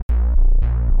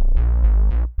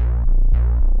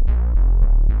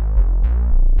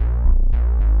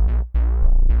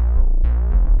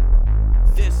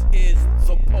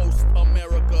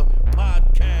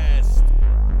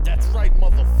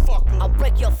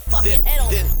fucking head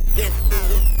over.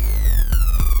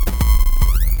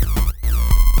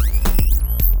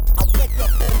 I wake up,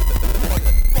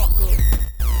 motherfucker.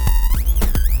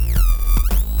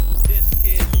 This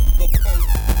is the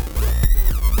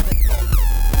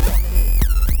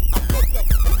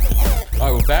All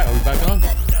right, we're back. Are we back on?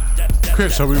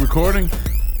 Chris, are we recording?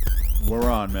 We're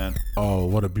on, man. Oh,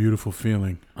 what a beautiful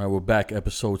feeling. All right, we're back.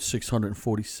 Episode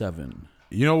 647.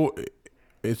 You know,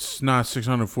 it's not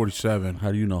 647.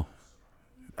 How do you know?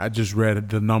 I just read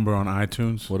the number on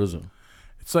iTunes. What is it?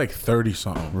 It's like 30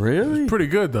 something. Really? It's pretty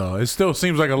good though. It still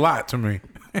seems like a lot to me.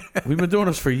 We've been doing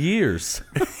this for years.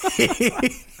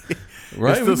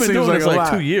 Right? still We've been seems doing like this a like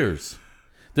lot. 2 years.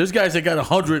 There's guys that got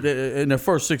 100 in their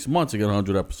first 6 months. They got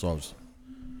 100 episodes.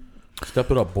 Step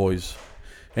it up, boys.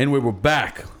 Anyway, we're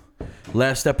back.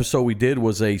 Last episode we did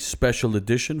was a special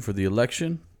edition for the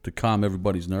election to calm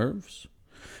everybody's nerves.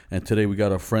 And today we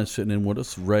got our friend sitting in with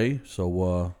us, Ray.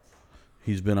 So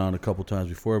he's been on a couple times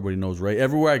before. Everybody knows Ray.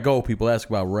 Everywhere I go, people ask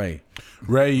about Ray.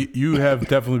 Ray, you have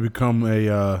definitely become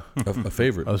a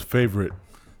favorite. a favorite.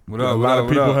 What A up? lot of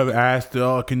people What up? have asked,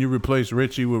 "Oh, can you replace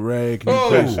Richie with Ray? Can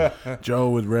you replace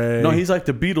Joe with Ray?" No, he's like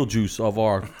the Beetlejuice of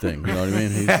our thing. You know what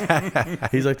I mean?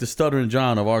 He's like the Stuttering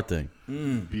John of our thing.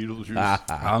 Beetlejuice.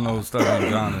 I don't know what stuff I'm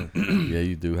John is. Yeah,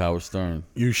 you do. Howard Stern.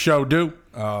 You sure do.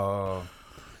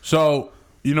 So,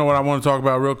 you know what I want to talk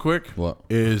about real quick? What?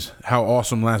 Is how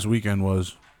awesome last weekend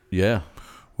was. Yeah.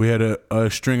 We had a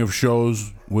string of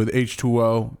shows with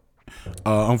H2O.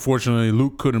 Unfortunately,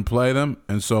 Luke couldn't play them,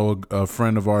 and so a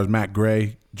friend of ours, Matt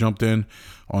Gray, jumped in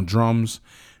on drums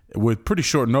with pretty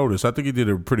short notice. I think he did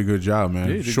a pretty good job, man.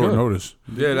 Yeah, he did Short good. notice.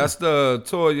 Yeah, that's the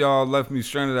tour y'all left me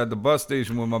stranded at the bus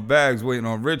station with my bags waiting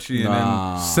on Richie. And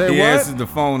then Say he what? answered the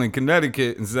phone in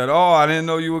Connecticut and said, "Oh, I didn't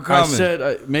know you were I coming."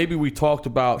 said maybe we talked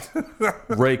about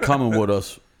Ray coming with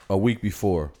us a week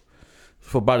before.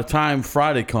 So by the time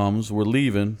Friday comes, we're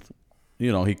leaving.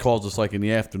 You know, he calls us like in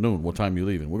the afternoon. What time you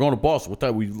leaving? We're going to Boston. What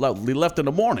time? We left in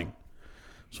the morning.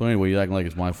 So anyway, you're acting like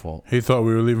it's my fault. He thought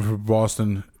we were leaving for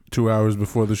Boston 2 hours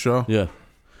before the show. Yeah.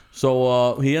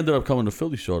 So he ended up coming to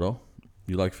Philly show, though.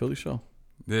 You like Philly show?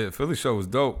 Yeah, Philly show was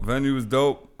dope. Venue was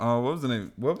dope. What was the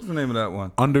name? What was the name of that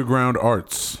one? Underground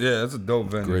Arts. Yeah, that's a dope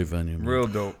venue. Great venue, man. Real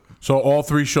dope. So all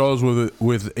three shows with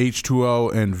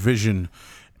H2O and Vision,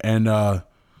 and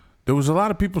there was a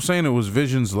lot of people saying it was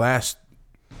Vision's last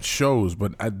shows,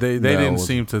 but they No, it didn't wasn't.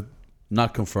 seem to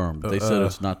Not confirmed. They said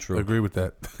it's not true. agree with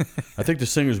that. I think the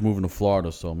singer's moving to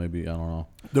Florida, so maybe, I don't know.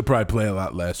 They'll probably play a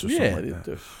lot less or Yeah, something like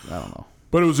that. I don't know.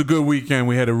 But it was a good weekend.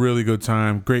 We had a really good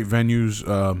time. Great venues.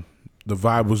 The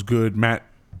vibe was good. Matt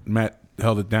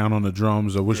held it down on the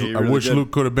drums. I wish Yeah, he really did.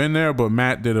 Luke could have been there, but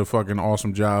Matt did a fucking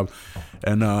awesome job.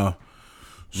 And so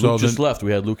Luke just then- left.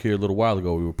 We had Luke here a little while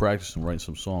ago. We were practicing writing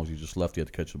some songs. He just left. He had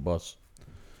to catch the bus.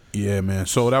 yeah, man.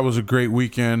 So that was a great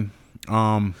weekend.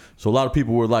 So a lot of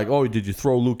people were like, "Oh, did you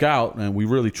throw Luke out?" And we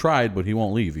really tried, but he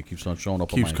won't leave. He keeps on showing up.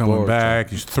 Keeps on my coming door.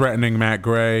 back. He's threatening Matt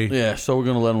Gray. Yeah, so we're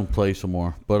gonna let him play some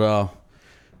more. But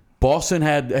Boston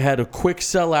had a quick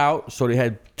sellout, so they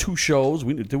had 2 shows.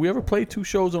 Did we ever play 2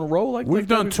 shows in a row like We've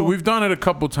that done before? we've done it a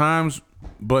couple times,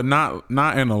 but not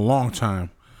in a long time,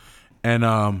 and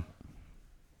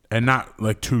not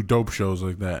like 2 dope shows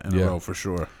like that in a row for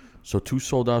sure. So 2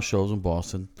 sold out shows in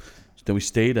Boston. Then we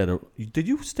stayed at a. Did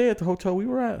you stay at the hotel we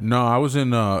were at? No, I was in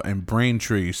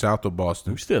Braintree, south of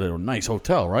Boston. We stayed at a nice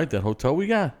hotel, right? That hotel we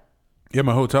got. Yeah,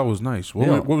 my hotel was nice.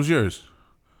 What was yours?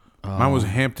 Mine was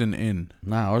Hampton Inn.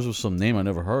 Nah, ours was some name I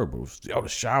never heard, but the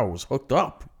shower was hooked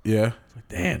up. Yeah. Like,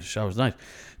 damn, the shower's nice.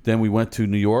 Then we went to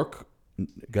New York.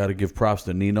 Got to give props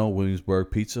to Nino, Williamsburg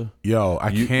Pizza. Yo,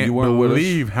 I can't you weren't with us?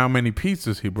 believe how many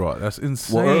pizzas he brought. That's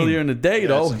insane. Well, earlier in the day,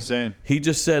 though, that's insane. he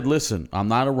just said, "Listen, I'm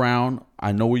not around.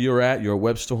 I know where you're at. You're at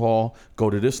Webster Hall. Go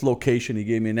to this location." He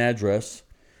gave me an address,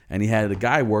 and he had a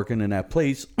guy working in that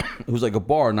place. It was like a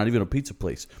bar, not even a pizza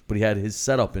place, but he had his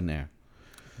setup in there.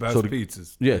 Best So the-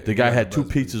 pizzas. Yeah, the guy had 2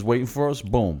 best pizzas waiting for us.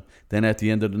 Boom. Then at the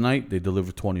end of the night, they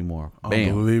delivered 20 more. Bam.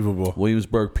 Unbelievable.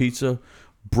 Williamsburg Pizza,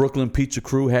 Brooklyn Pizza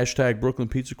Crew, # Brooklyn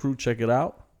Pizza Crew. Check it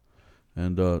out.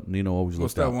 And Nino always What's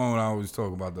looks that out. one when I always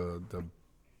talk about the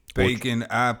bacon,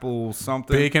 apple,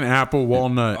 something? Bacon, apple,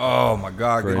 walnut. Oh, my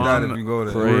God. Get Crazy. that if you go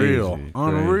there. Crazy.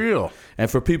 Unreal. And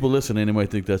for people listening, they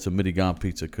might think that's a minigun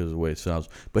pizza because of the way it sounds.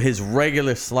 But his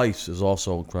regular slice is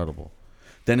also incredible.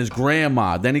 Then his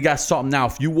grandma. Then he got something. Now,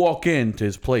 if you walk into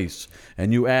his place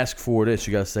and you ask for this,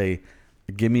 you got to say,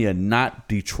 "Give me a not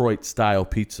Detroit-style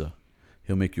pizza."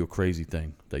 He'll make you a crazy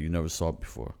thing that you never saw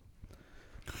before.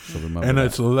 So remember And that.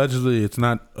 it's allegedly it's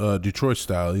not Detroit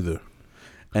style either.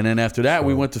 And then after that,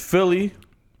 we went to Philly.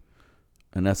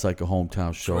 and that's like a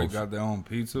hometown show. Detroit got their own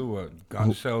pizza. What?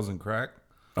 Gun shells and crack.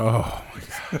 Oh,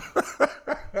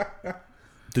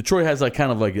 Detroit has like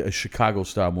kind of like a Chicago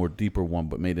style, more deeper one,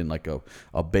 but made in like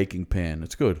a baking pan.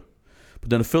 It's good. But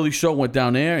then the Philly show went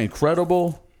down there,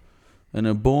 incredible. And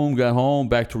then boom, got home,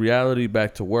 back to reality,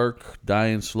 back to work,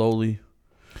 dying slowly.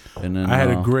 And then I had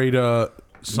a great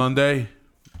Sunday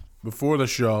before the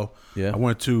show. Yeah. I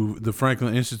went to the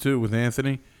Franklin Institute with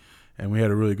Anthony, and we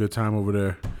had a really good time over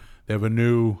there. They have a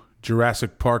new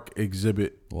Jurassic Park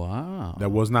exhibit. Wow.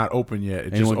 That was not open yet.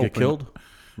 It Anyone just get killed?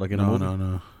 Like in a movie?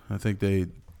 No. I think they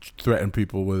threaten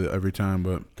people with it every time,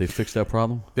 but They fixed that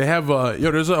problem? they have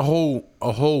there's a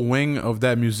whole wing of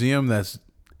that museum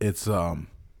it's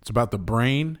about the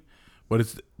brain,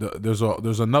 but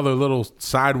there's another little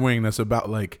side wing that's about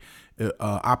like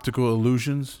optical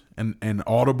illusions and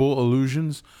audible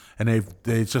illusions, and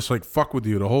they just like fuck with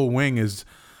you. The whole wing is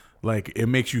like it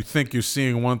makes you think you're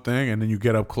seeing one thing, and then you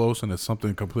get up close and it's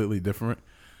something completely different.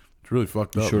 It's really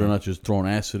fucked up. Sure they're man. not just throwing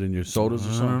acid in your sodas or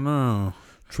I something? don't know.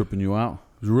 Tripping you out?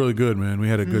 It was really good, man. We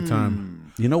had a good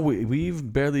time. You know, we even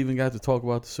barely even got to talk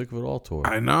about the Sick of It All tour.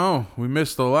 I know. We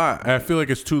missed a lot. I feel like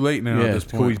it's too late now at this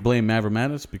Can we point. blame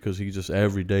Mavromatis because he just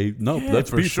every day? No, Yeah, that's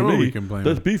for beef sure for me. we can blame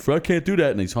That's him. beef. I can't do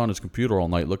that, and he's on his computer all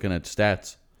night looking at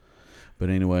stats. But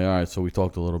anyway, all right. So we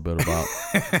talked a little bit about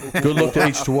good luck to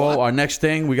H2O. Our next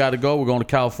thing, we got to go. We're going to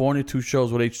California. 2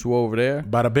 shows with H2O over there.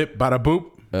 Bada bip, bada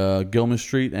boop. Gilman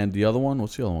Street and the other one.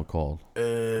 What's the other one called?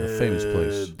 The famous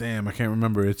place. Damn, I can't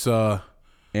remember. It's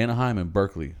Anaheim and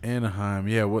Berkeley. Anaheim.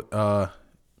 Yeah, what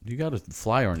You got a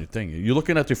flyer on your thing. You're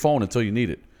looking at your phone until you need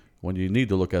it. When you need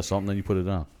to look at something, then you put it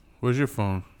down. where's your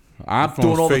phone? I'm phone's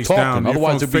doing all the face talking. down. Your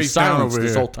Otherwise, phone's it'd be face down silence over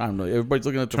this here. whole time. Everybody's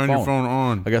looking at their Turn phone. your phone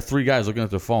on. I got 3 guys looking at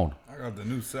their phone. I got the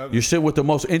new 7. You sit with the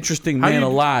most interesting How man you-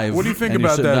 alive. What do you think and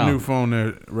about sit that down. new phone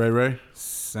there, Ray?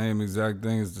 Same exact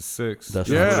thing as the 6. That's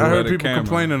Yeah, not I true. heard The people camera.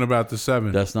 complaining about the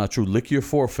 7. That's not true. Lick your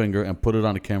forefinger and put it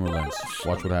on the camera lens.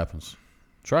 Watch what happens.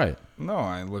 Try it. No,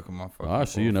 I ain't looking my fucking. All right,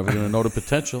 so you're never going to know the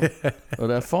potential of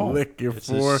that phone. Lick your It's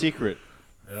four. a secret.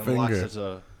 It unlocks finger. as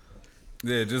a.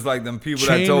 Yeah, just like them people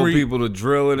Chain that told re- people to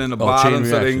drill it in the chain bottom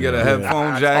so they reaction, can get a yeah. headphone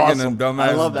That's jack, awesome. and them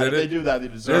I love dumbasses that. did If they it. do that, they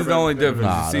deserve That's the only difference.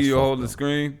 Nah, You see that's you fucked hold the up.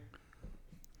 screen.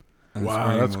 and the Wow,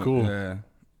 screen that's will- cool. Yeah.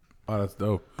 Oh, that's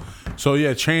dope. So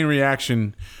yeah, Chain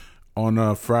Reaction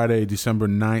on Friday, December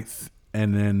 9th,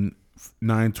 and then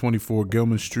 924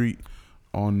 Gilman Street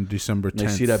on December 10th. They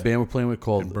see that band we're playing with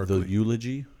called The Berkeley.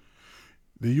 Eulogy?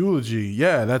 The Eulogy.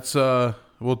 Yeah, that's well,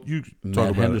 you talk Matt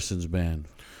about Henderson's band.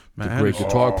 Matt The great Henderson.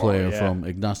 guitar player yeah. from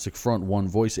Agnostic Front, One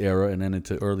Voice era, and then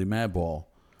into early Madball.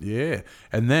 Yeah,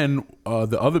 and then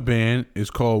the other band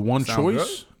is called One Sound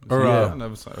Choice. good? Or I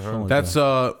never heard. like that's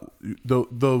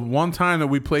the one time that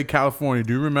we played California.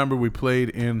 Do you remember we played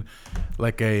in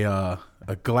like a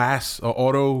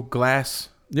auto glass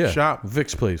shop?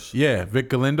 Vic's place. Yeah, Vic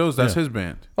Galindo's. That's Yeah. his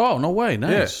band. Oh, no way.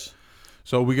 Nice.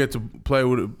 So we get to play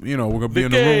with, we're gonna be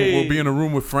in the room. We'll be in a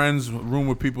room with friends, room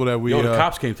with people that we. Yo, the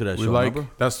cops came to that we show, like.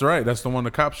 remember? That's right. That's the one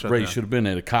the cops shut Ray, down. you should have been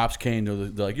there. The cops came. They're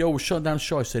like, yo, we're shutting down the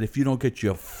show. I said, if you don't get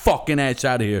your fucking ass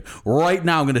out of here right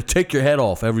now, I'm going to take your head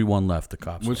off. Everyone left. The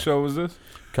cops What left. show was this?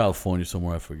 California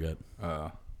somewhere, I forget.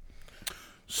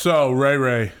 So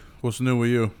Ray, what's new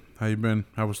with you? How you been?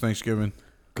 How was Thanksgiving?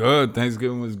 Good.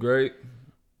 Thanksgiving was great.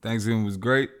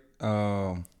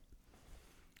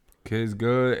 Kids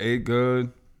good. Ate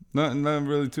good. Nothing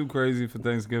really too crazy for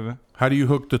Thanksgiving. How do you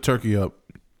hook the turkey up?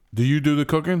 Do you do the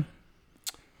cooking?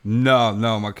 No.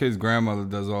 My kid's grandmother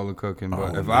does all the cooking.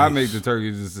 But if I make the turkey,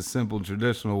 it's just a simple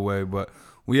traditional way. But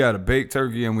we had a baked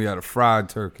turkey and we had a fried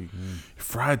turkey.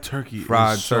 Fried turkey.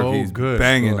 Fried is turkey so is good.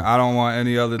 banging. bro. I don't want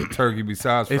any other turkey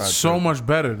besides fried It's so turkey. much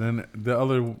better than the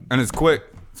other. And it's quick.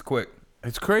 It's quick.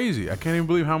 It's crazy. I can't even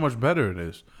believe how much better it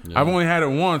is. I've only had it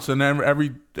once, and then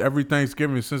every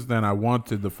Thanksgiving since then, I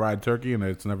wanted the fried turkey, and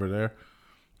it's never there.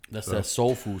 That's that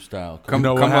soul food style. Come,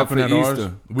 know what come up for happened at ours?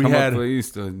 Easter. We Come had- up for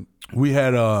Easter. We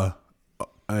had I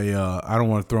don't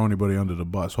want to throw anybody under the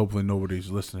bus. Hopefully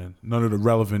nobody's listening. None of the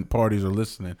relevant parties are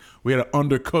listening. We had an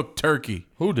undercooked turkey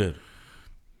Who did?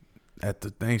 at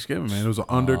the Thanksgiving, man. It was an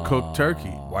undercooked turkey.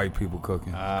 White people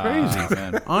cooking. Crazy.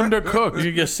 Man. Undercooked. You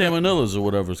can get salmonellas or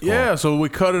whatever it's called. Yeah, so we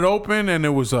cut it open and it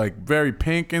was like very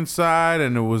pink inside,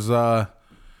 and it was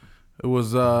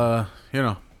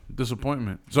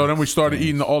disappointment. So then we started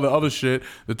eating all the other shit.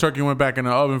 The turkey went back in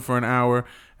the oven for an hour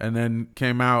and then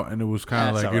came out, and it was kind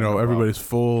of That's like, all right, everybody's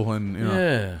full, and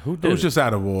Yeah. Who did it was just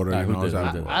out of order. Alright, You who know, it was did it? out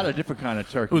of Who did order. I had a different kind of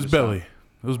turkey. It was this time. Billy.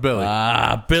 It was Billy.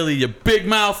 Ah, Billy, you big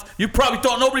mouth. You probably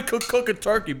thought nobody could cook a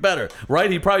turkey better, right?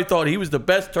 He probably thought he was the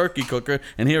best turkey cooker,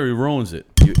 and here he ruins it.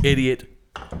 You idiot.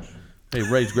 Hey,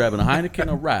 Ray's grabbing a Heineken.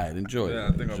 All right, enjoy. Yeah, I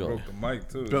it. think Enjoy. I broke the mic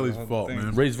too. Billy's The whole fault, thing.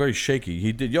 man. Ray's very shaky.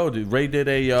 He did. Ray did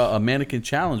a mannequin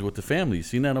challenge with the family. You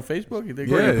seen that on Facebook? He did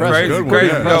Yeah, great. it's Crazy, good one, crazy.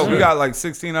 yeah. Yo, we Yeah. got like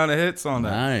 1,600 hits on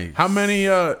that. Nice.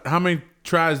 How many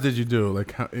tries did you do?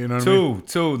 Like, you know what I mean?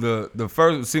 Two. The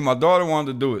first. See, my daughter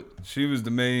wanted to do it. She was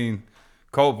the main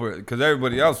culprit because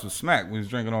everybody else was smacked. We was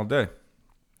drinking all day,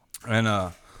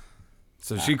 and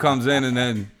so she comes in, and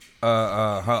then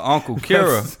her uncle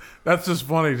Kira. That's just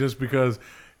funny, just because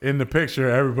in the picture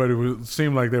everybody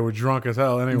seemed like they were drunk as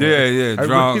hell. Anyway, Yeah, drunk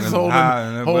Everybody's and holding, high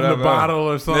and holding a whatever. bottle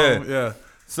or something. Yeah.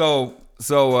 So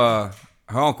her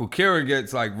uncle Kira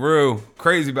gets like real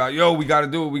crazy about, yo, we gotta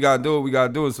do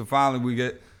it. So finally we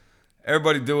get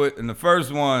everybody do it. And the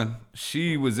first one,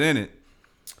 she was in it,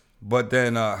 but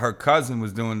then her cousin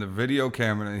was doing the video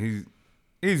camera, and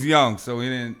he's young, so he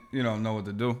didn't know what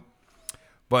to do.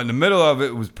 But in the middle of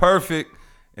it was perfect.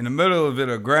 In the middle of it,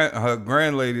 her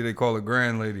grand lady, they call her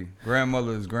grand lady.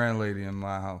 Grandmother is grand lady in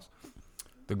my house.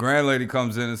 The grand lady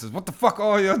comes in and says, "What the fuck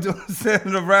all y'all doing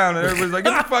standing around?" And everybody's like,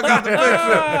 "Get the fuck out the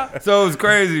picture." So it was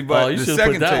crazy. But you the should've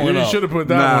second put that take, one You up. should have put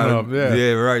that one up. Yeah.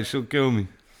 yeah, right. She'll kill me.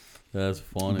 That's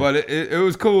funny. But it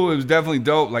was cool. It was definitely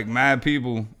dope. Like mad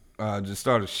people just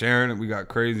started sharing it. We got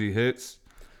crazy hits.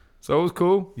 So it was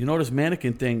cool. you know, this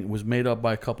mannequin thing was made up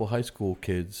by a couple high school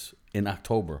kids in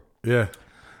October. Yeah.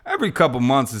 Every couple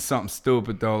months is something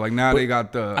stupid though. Like now they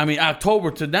got the. I mean,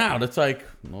 October to now, that's like,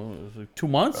 it's like 2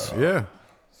 months. Yeah.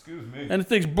 Excuse me. And the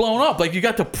thing's blown up. Like, you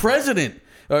got the president.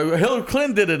 Hillary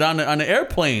Clinton did it on the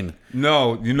airplane.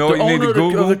 No, you know The what you need owner to of the,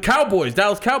 Google. of the Cowboys,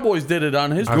 Dallas Cowboys, did it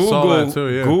on his I saw Google, that too,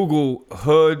 yeah. Google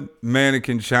hood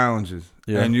mannequin challenges,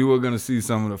 Yeah. and you are gonna see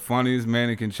some of the funniest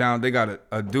mannequin challenge. They got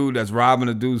a dude that's robbing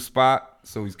a dude's spot,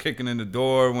 so he's kicking in the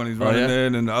door when he's running yeah?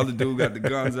 in, and the other dude got the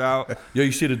guns out. Yo,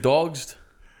 you see the dogs?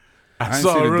 I ain't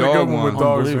saw see a the really dog good one with one.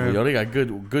 dogs, Unbelievable. Yo, man. they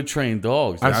got good trained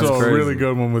dogs. I That's saw a crazy. really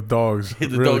good one with dogs. the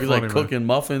Really dog is like funny, man. cooking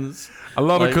muffins. I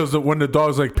love it like- because when the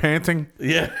dog's like panting,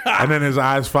 Yeah. and then his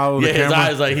eyes follow the Yeah, his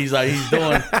camera. eyes he's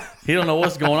doing. He don't know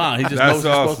what's going on. He just That's knows he's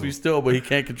supposed to awesome. be still, but he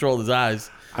can't control his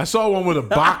eyes. I saw one with a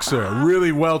boxer, a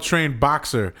really well trained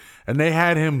boxer, and they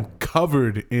had him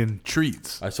covered in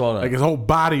treats. I saw that. Like his whole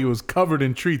body was covered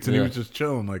in treats, and he Yeah. was just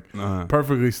chilling, like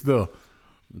perfectly still.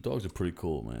 The dogs are pretty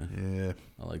cool, man.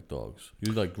 Yeah. I like dogs.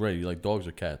 You like Ray? You like dogs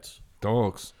or cats?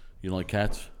 Dogs. You don't like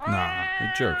cats? Nah.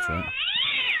 They're jerks, right?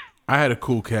 I had a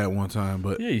cool cat one time,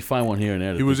 but Yeah, you find one here and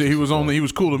there. he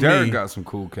was cool to Derek me. got some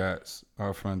cool cats.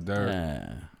 Our friend Derek.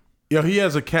 Yeah. Yo, he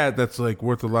has a cat that's like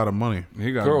worth a lot of money.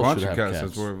 He got Girls a bunch should of have cats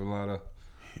cats. that's worth a lot of.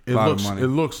 It Lot of looks money. it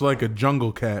looks like a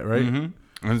jungle cat, right? And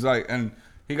it's like, and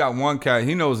he got one cat.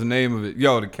 He knows the name of it.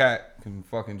 Yo, the cat can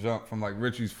fucking jump from like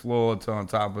Richie's floor to on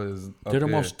top of his. They're the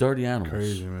up most dirty animals.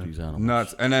 Crazy, man. These animals.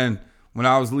 nuts. And then when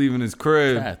I was leaving his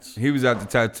crib, Cats. he was at the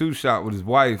tattoo shop with his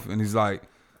wife, and he's like,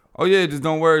 "Oh yeah, just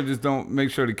don't worry, just don't make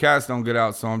sure the cats don't get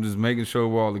out." So I'm just making sure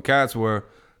where all the cats were.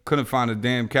 Couldn't find a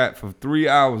damn cat for 3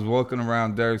 hours walking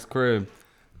around Derek's crib.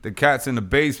 The cat's in the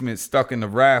basement, stuck in the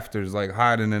rafters, like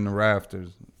hiding in the rafters.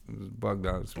 It was bugged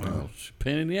out. Man. Oh, it's a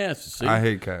pain in the ass. See? I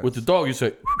hate cats. With the dog, you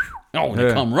say, "Oh," and they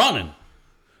Yeah. come running.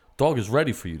 Dog is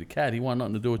ready for you. The cat, he want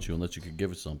nothing to do with you unless you could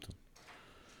give it something.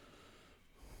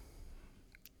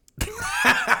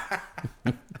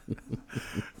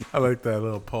 I like that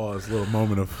little pause, little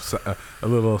moment of a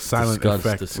little silent Disgust,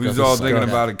 effect. disgust. We was all thinking Disgust.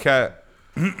 about a cat.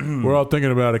 We're all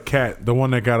thinking about a cat, the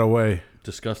one that got away.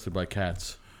 Disgusted by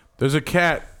cats. There's a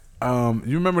cat. You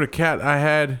remember the cat I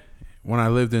had when I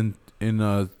lived in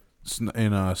Snydersville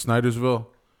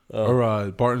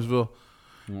or Bartonsville,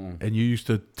 and you used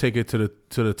to take it to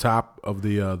the top of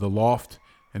the loft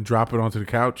and drop it onto the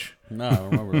couch. No, I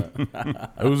don't remember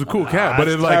that. It was a cool cat, but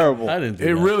it like terrible. I didn't do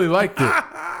it that. really liked it.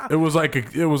 It was like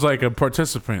a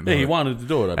participant. Yeah, he though. wanted to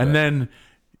do it. I bet. And then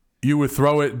you would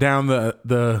throw it down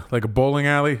the like a bowling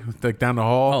alley, like down the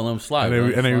hall. Oh, and let him slide, and then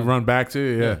right? and then Fun. run back to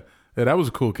you. Yeah. Yeah, that was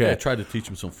a cool yeah, I cat. tried to teach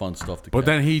him some fun stuff. But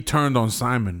then he turned on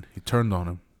Simon. He turned on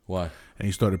him, Why? and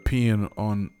he started peeing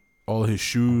on all his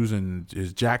shoes and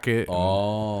his jacket.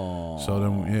 Oh. So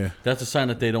then, yeah. That's a sign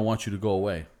that they don't want you to go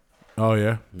away. Oh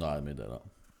yeah. No, I made that up.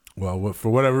 Well, for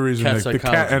whatever reason, Cat the cat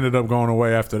psychology. ended up going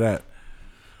away after that.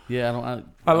 Yeah, I don't.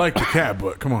 I like the cat,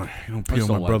 but come on, you don't I pee just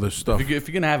on don't my like brother's it. stuff. If you're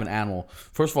gonna have an animal,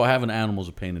 first of all, having an animal is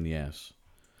a pain in the ass.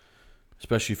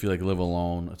 Especially if you like live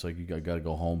alone, it's like you got to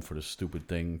go home for this stupid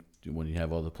thing when you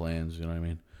have other plans. You know what I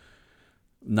mean?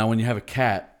 Now, when you have a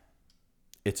cat,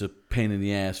 it's a pain in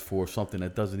the ass for something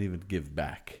that doesn't even give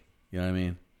back. You know what I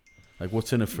mean? Like,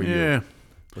 what's in it for Yeah. you?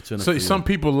 What's in it So for some you?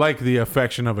 people like the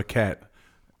affection of a cat.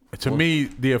 To me,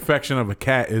 the affection of a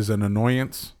cat is an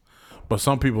annoyance. But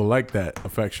some people like that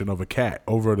affection of a cat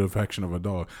over the affection of a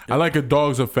dog. I like a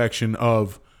dog's affection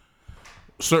of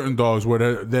certain dogs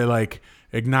where they like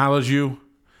acknowledge you.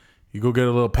 You go get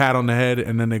a little pat on the head,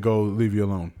 and then they go leave you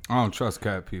alone. I don't trust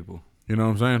cat people. You know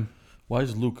what I'm saying? Why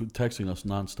is Luke texting us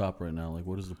nonstop right now? Like,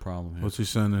 what is the problem here? What's he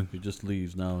sending? He just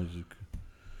leaves now.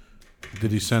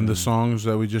 Did he send the songs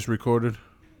that we just recorded?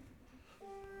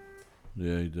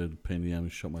 Yeah, he did. Pain in the ass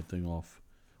and shut my thing off.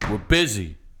 We're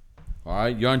busy. All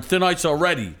right? You're on thin ice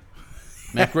already.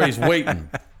 Mac Ray's waiting.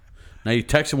 Now you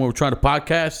text him when we're trying to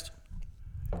podcast?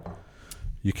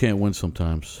 You can't win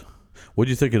sometimes. What do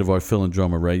you think of our fill-in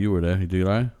drummer, Ray? You were there. He did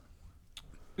all right?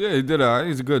 Yeah, he did all right.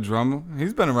 He's a good drummer.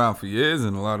 He's been around for years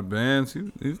in a lot of bands.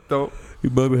 He's dope. You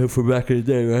remember him from back in the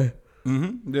day, right?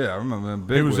 Mm-hmm. Yeah, I remember him.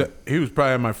 Bigwig. He was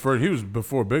probably at my first. He was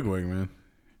before Bigwig, man.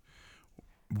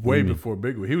 Way before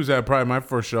Bigwig. He was at probably my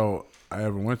first show I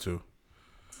ever went to.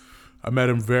 I met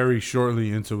him very shortly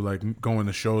into like going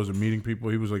to shows and meeting people.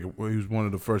 He was one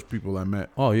of the first people I met.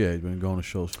 Oh, yeah. He's been going to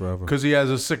shows forever. Because he has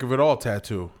a Sick of It All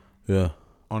tattoo. Yeah.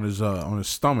 On his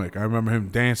stomach. I remember him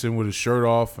dancing with his shirt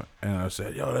off, and I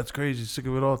said, "Yo, that's crazy, Sick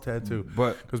of It All tattoo."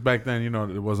 But because back then,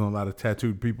 there wasn't a lot of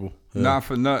tattooed people. Not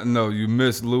for nothing though, you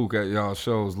miss Luke at y'all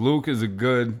shows. Luke is a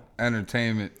good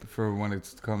entertainment for when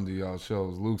it's come to y'all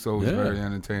shows. Luke's always very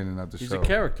entertaining at the show. He's a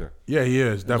character. Yeah, he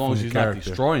is As long definitely as a he's not character.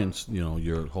 destroying,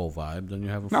 your whole vibe, then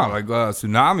you're having fun. No, like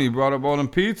Tsunami brought up all them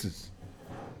pizzas.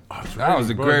 That was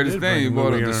the greatest thing. He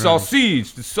brought up the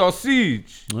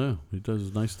sausage. Yeah, he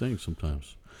does nice things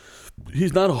sometimes.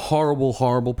 He's not a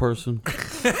horrible person.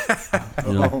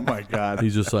 Oh my God.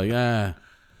 He's just like,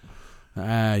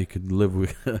 you could live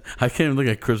with. I can't even look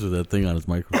at Chris with that thing on his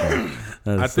microphone.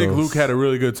 I think Luke had a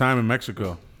really good time in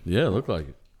Mexico. Yeah, it looked like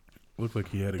it. Looked like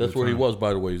he had a That's good where time. he was,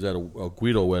 by the way. He's at a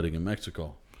Guido wedding in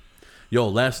Mexico. Yo,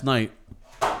 last night,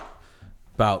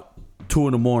 about 2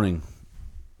 a.m,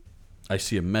 I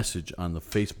see a message on the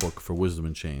Facebook for Wisdom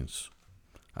and Chains.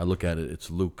 I look at it. It's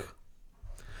Luke.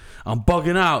 I'm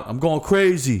bugging out. I'm going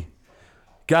crazy.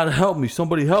 Gotta help me.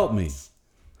 Somebody help me.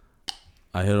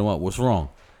 I hit him up. What's wrong?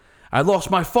 I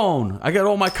lost my phone. I got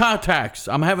all my contacts.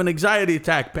 I'm having anxiety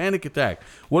attack, panic attack.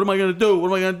 What am I going to do? What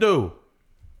am I going to do?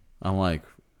 I'm like,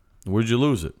 where'd you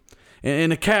lose it?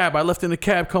 In a cab. I left in a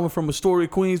cab coming from Astoria,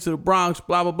 Queens to the Bronx,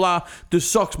 blah, blah, blah. This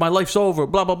sucks. My life's over,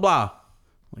 blah, blah, blah.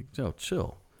 I'm like, yo,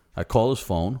 chill. I call his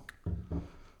phone.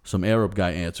 Some Arab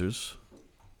guy answers.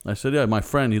 I said, yeah, my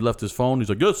friend, he left his phone. He's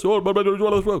like, yes, sir. Blah, blah,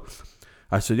 blah, blah.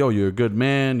 I said, yo, you're a good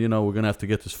man. We're going to have to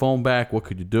get this phone back. What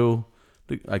could you do?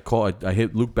 I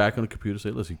hit Luke back on the computer, say,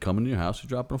 listen, come into your house, you're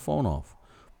dropping the phone off.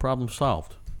 Problem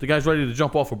solved. The guy's ready to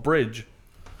jump off a bridge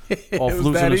off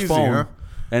losing his phone. Huh?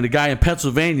 And the guy in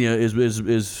Pennsylvania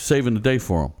is saving the day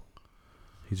for him.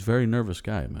 He's a very nervous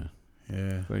guy, man.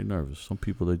 Yeah. Very nervous. Some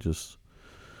people, they just...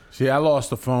 See, I lost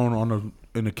the phone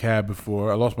in the cab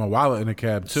before. I lost my wallet in the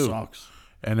cab, too. Sucks.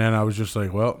 And then I was just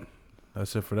like, well,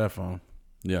 that's it for that phone.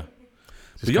 Yeah.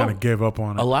 Just kind of gave up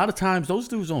on it. A lot of times, those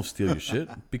dudes don't steal your shit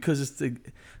because they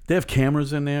have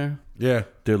cameras in there. Yeah.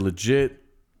 They're legit.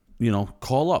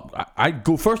 Call up.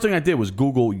 First thing I did was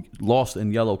Google lost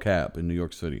in yellow cab in New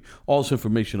York City. All this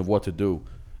information of what to do.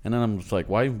 And then I'm just like,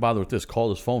 why even bother with this?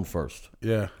 Call his phone first.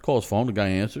 Yeah. Call his phone. The guy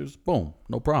answers. Boom.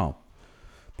 No problem.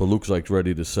 But Luke's like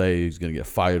ready to say he's going to get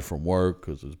fired from work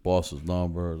because his boss's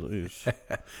number.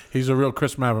 He's a real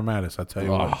Chris Mavromatis, I tell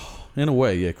you what. In a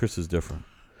way, yeah, Chris is different.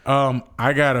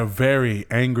 I got a very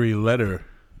angry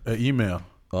email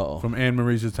Uh-oh. from Anne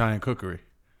Marie's Italian Cookery.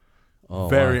 Oh,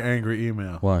 Very why? angry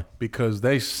email. Why? Because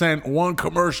they sent one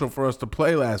commercial for us to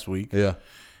play last week. Yeah.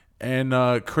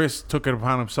 And Chris took it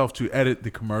upon himself to edit the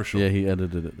commercial. Yeah, he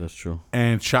edited it. That's true.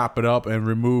 And chop it up and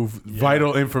remove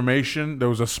vital information. There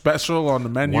was a special on the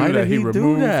menu Why that did he removed.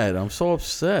 do that? I'm so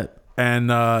upset.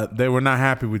 And they were not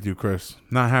happy with you, Chris.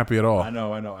 Not happy at all. I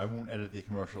know. I won't edit the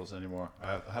commercials anymore.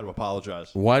 I had to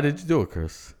apologize. Why did you do it,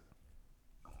 Chris?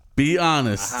 Be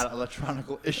honest. I had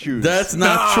electronical issues. That's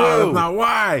not true. That's not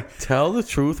why. Tell the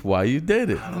truth why you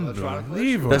did it.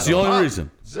 Electronical That's the only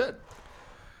reason. That's it.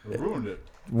 I ruined it.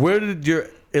 Where did your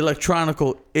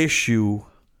electronical issue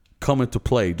come into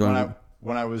play? During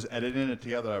When I was editing it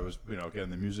together, I was getting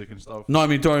the music and stuff. No, I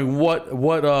mean during what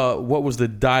was the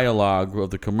dialogue of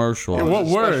the commercial? Yeah, what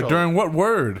word? Special. During what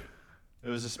word? It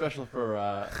was a special for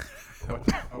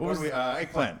what was we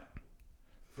eggplant.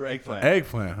 For eggplant.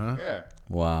 Eggplant, huh? Yeah.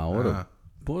 Wow,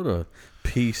 what a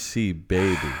PC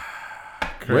baby.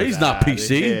 Ray's not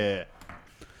PC. Yeah.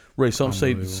 Ray,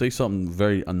 say something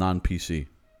very non-PC.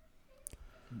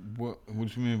 What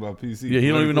you mean by PC? Yeah, he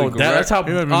don't even know what that. That's how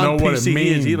He don't even know what it un-PC he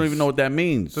is. He don't means. even know what that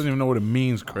means. Doesn't even know what it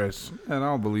means, Chris. Man, I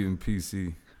don't believe in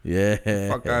PC. Yeah.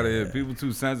 Fuck out of here. People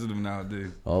too sensitive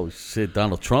nowadays. Oh shit,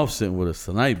 Donald Trump sitting with us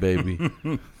tonight, baby.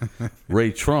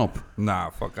 Ray Trump. Nah,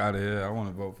 fuck out of here. I want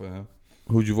to vote for him.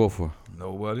 Who'd you vote for?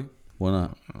 Nobody. Why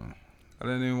not? I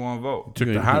didn't even want to vote. Took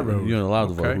You the ain't- high road. You ain't allowed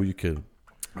to vote. Okay. Who you kidding?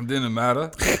 It didn't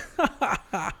matter.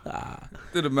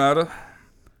 Didn't matter.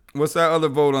 What's that other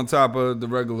vote on top of the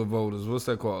regular voters? What's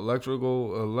that called?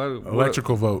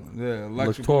 Electrical vote. Yeah,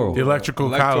 Electoral. The electrical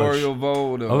electoral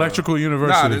vote. Electrical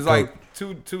university. Nah, there's vote. like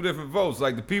two different votes.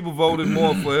 Like the people voted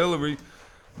more for Hillary,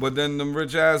 but then them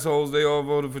rich assholes, they all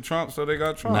voted for Trump, so they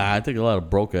got Trump. Nah, I think a lot of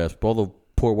broke ass, all the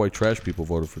poor white trash people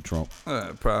voted for Trump.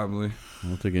 Probably. I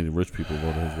don't think any rich people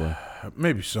voted his way.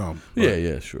 Maybe some. but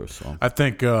Yeah, sure, some. I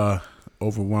think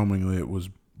overwhelmingly it was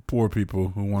poor people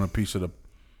who want a piece of the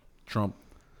Trump.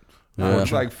 Yeah.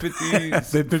 It's like 50, think they're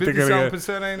 50 gonna something get-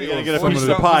 percent ain't You're gonna even get a 40 piece of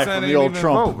the something pie percent from the ain't old even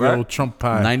Trump. vote, The right? old Trump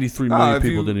pie. 93 Nah, million if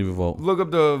people you didn't even vote. Look up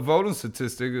the voting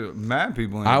statistic. Mad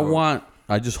people ain't vote.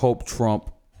 I just hope Trump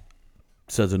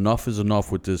says enough is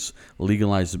enough with this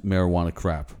legalized marijuana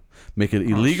crap. Make it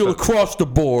illegal across the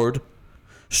board,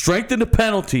 strengthen the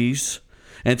penalties,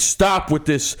 and stop with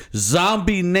this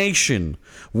zombie nation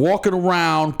walking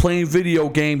around, playing video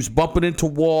games, bumping into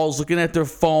walls, looking at their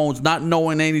phones, not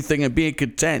knowing anything and being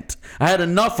content. I had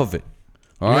enough of it.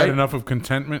 All You right? had enough of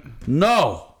contentment?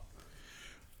 No.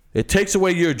 It takes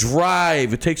away your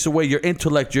drive. It takes away your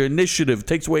intellect, your initiative. It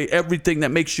takes away everything that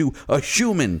makes you a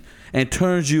human and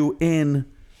turns you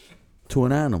into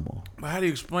an animal. How do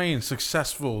you explain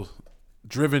successful,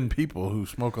 driven people who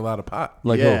smoke a lot of pot?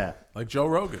 Like Yeah. Like Joe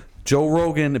Rogan. Joe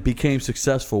Rogan became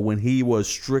successful when he was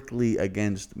strictly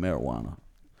against marijuana.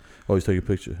 Always take a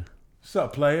picture. What's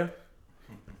up, player?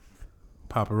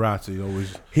 Paparazzi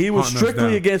always. He was hunting us strictly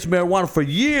down. against marijuana for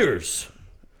years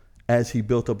as he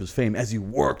built up his fame, as he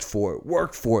worked for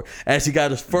it, as he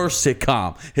got his first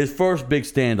sitcom, his first big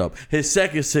stand-up, his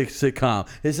second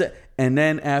sitcom, and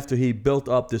then after he built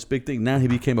up this big thing, now he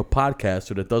became a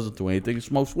podcaster that doesn't do anything. He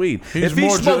smokes weed. He's if he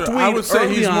more smoked dri- weed I would say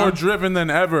early he's more on- driven than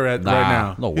ever right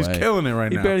now. No He's way. killing it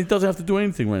right He now. barely doesn't have to do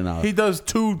anything right now. He does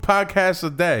 2 podcasts a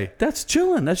day. That's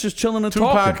chilling. That's just chilling and 2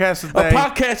 talking. podcasts a day. A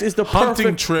podcast is the Hunting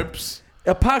perfect. trips.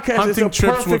 A podcast hunting is the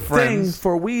trips with perfect thing friends.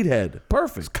 for a weed head.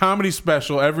 Perfect. Comedy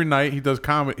special every night. He does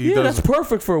comedy. Yeah, that's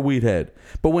perfect for a weed head.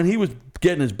 But when he was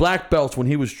getting his black belts, when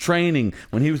he was training,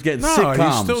 when he was getting No,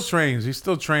 sitcoms, he still trains. He's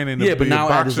still training. To yeah, but be a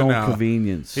now at his boxer own now.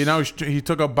 convenience. He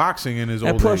took up boxing in his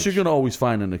and old plus, age. you're gonna always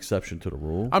find an exception to the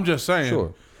rule. I'm just saying.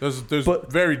 Sure. There's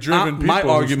But very driven people my who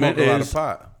argument smoke a lot is- of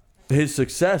pot. His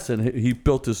success and he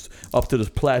built this up to this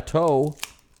plateau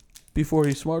before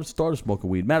he started smoking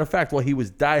weed. Matter of fact, while he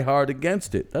was diehard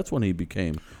against it, that's when he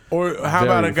became. Or how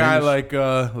about a very guy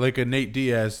famous. like a Nick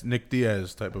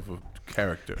Diaz type of a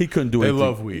character? He couldn't do They anything.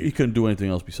 love weed. He couldn't do anything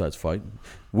else besides fight.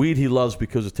 Weed he loves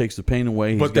because it takes the pain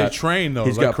away. But they train, though,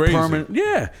 He's like got crazy. permanent.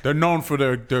 Yeah, They're known for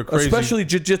their crazy. especially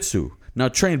jiu-jitsu. Now,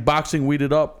 train boxing, weed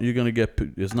it up, you're gonna get.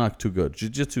 It's not too good.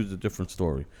 Jiu-jitsu is a different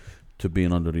story to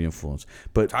being under the influence.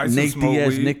 But Tyson Nick smoked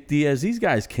weed. Diaz, these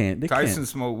guys can't. They Tyson can't.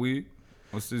 smoked weed.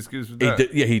 What's the excuse for He that?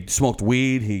 did, yeah, he smoked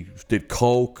weed. He did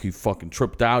coke. He fucking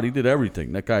tripped out. He did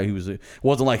everything. That guy, it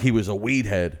wasn't like he was a weed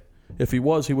head. If he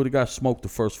was, he would have got smoked the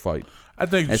first fight. I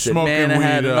think And said, smoking "Man, I weed.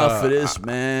 had enough of this,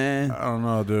 man. I don't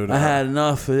know, dude. I had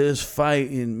enough of this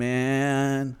fighting,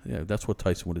 man." Yeah, that's what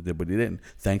Tyson would have did, but he didn't.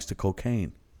 Thanks to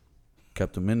cocaine,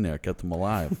 kept him in there, kept him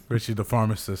alive. Richie the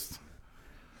pharmacist.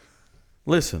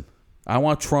 Listen, I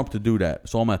want Trump to do that.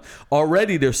 So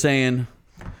already they're saying,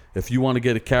 if you want to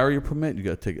get a carrier permit, you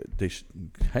got to take it.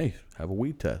 Hey, have a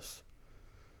weed test.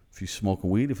 If you smoking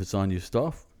weed, if it's on your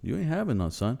stuff, you ain't having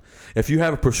none, son. If you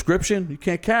have a prescription, you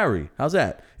can't carry. How's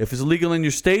that? If it's illegal in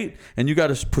your state and you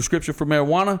got a prescription for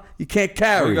marijuana, you can't All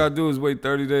carry. you gotta do is wait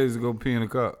 30 days to go pee in a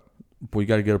cup. Well, you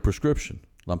got to get a prescription.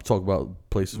 I'm talking about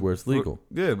places where it's legal.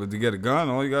 Yeah, but to get a gun,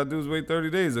 all you gotta do is wait 30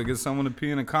 days to get someone to pee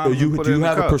in a condom. You and put do it in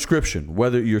have the a cup. prescription,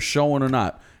 whether you're showing or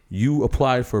not. You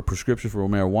applied for a prescription for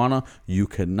marijuana. You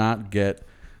cannot get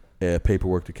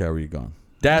paperwork to carry a gun.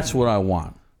 That's what I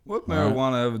want. What All right.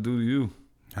 marijuana ever do to you?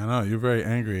 I know you're very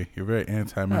angry. You're very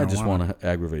anti-marijuana. I just want to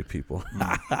aggravate people.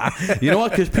 You know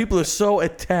what? Because people are so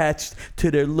attached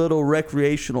to their little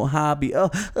recreational hobby. Oh,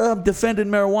 I'm defending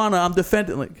marijuana. I'm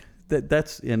defending like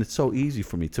that's and it's so easy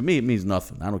for me. To me, it means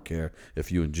nothing. I don't care if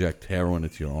you inject heroin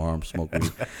into your arm, smoke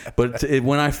weed. But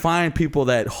when I find people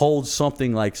that hold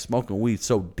something like smoking weed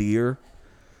so dear,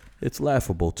 it's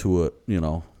laughable to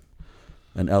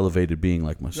an elevated being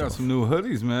like You got myself. some new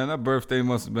hoodies, man. That birthday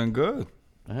must have been good.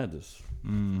 I had this.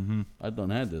 I done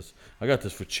had this. I got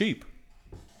this for cheap.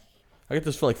 I got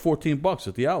this for like $14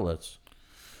 at the outlets.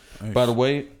 Nice. By the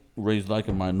way, Ray's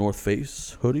liking my North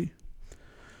Face hoodie.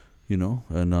 You know,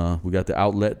 and we got the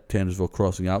outlet, Tannersville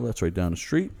Crossing Outlets, right down the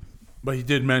street. But he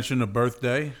did mention a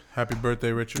birthday. Happy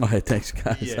birthday, Richard. Oh, hey, thanks,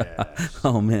 guys. Yes.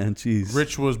 Oh, man, jeez.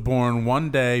 Rich was born one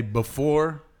day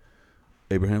before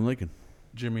Abraham Lincoln.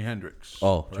 Jimi Hendrix.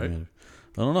 Oh, right? Jimi Hendrix.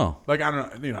 I don't know. Like, I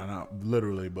don't, not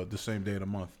literally, but the same day of the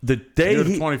month. The day You're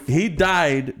the 24th. he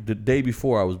died, the day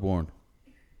before I was born.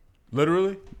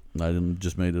 Literally? I didn't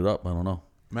just made it up. I don't know.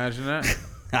 Imagine that.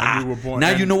 And you were born.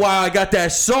 Now and- you know why I got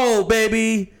that soul,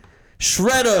 baby.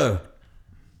 Shredder.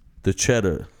 The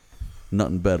cheddar.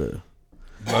 Nothing better.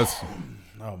 That's,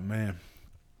 Oh, man.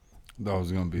 that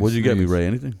was gonna be. What'd you get me, sneeze. Ray?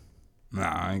 Anything? Nah,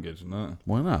 I ain't get you nothing.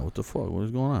 Why not? What the fuck? What is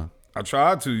going on? I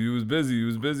tried to. You was busy. You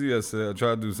was busy yesterday. I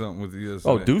tried to do something with you yesterday.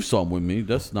 Oh, do something with me.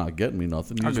 That's not getting me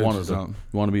nothing. You I'll just get wanted you to, something.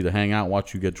 you wanted me to hang out and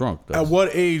watch you get drunk. At what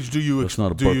age do you That's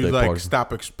not a do you birthday like party.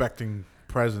 stop expecting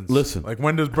presents? Listen. Like,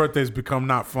 when does birthdays become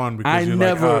not fun because I you're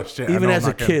never, like, oh, shit, I even know as I'm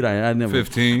a not kid, I never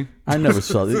 15. I never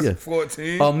saw it. Yeah.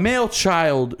 14. A male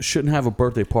child shouldn't have a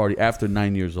birthday party after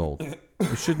 9 years old.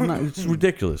 It should not. It's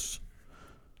ridiculous.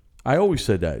 I always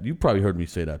said that. You probably heard me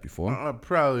say that before.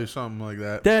 probably something like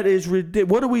that. That is ridiculous.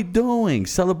 What are we doing?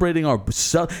 Celebrating our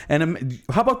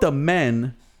how about the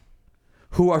men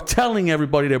who are telling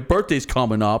everybody their birthday's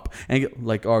coming up, and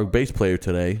like our bass player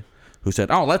today, who said,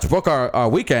 "Oh, let's book our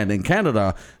weekend in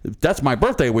Canada. That's my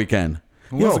birthday weekend."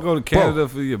 Who wants to go to Canada bro,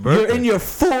 for your birthday? You're in your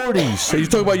 40s. So you're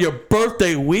talking about your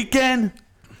birthday weekend?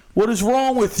 What is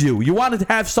wrong with you? You wanted to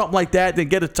have something like that, then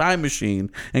get a time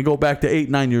machine and go back to 8,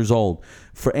 9 years old.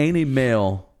 For any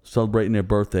male celebrating their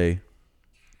birthday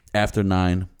after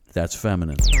 9, that's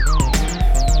feminine.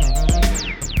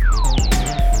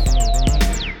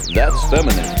 That's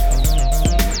feminine.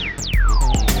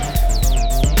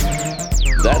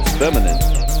 That's feminine.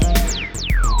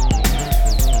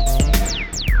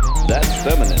 That's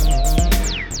feminine.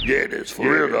 Yeah, it is for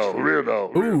real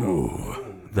though.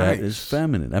 Ooh. That is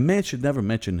feminine. A man should never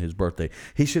mention his birthday.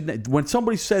 He should. When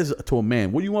somebody says to a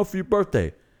man, "What do you want for your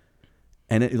birthday?"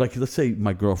 And like, let's say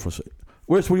my girlfriend says,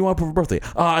 "What do you want for your birthday?"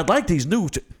 I'd like these new.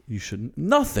 You shouldn't.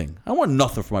 Nothing. I want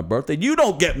nothing for my birthday. You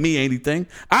don't get me anything.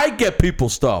 I get people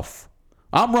stuff.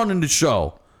 I'm running the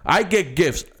show. I get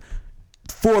gifts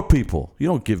for people. You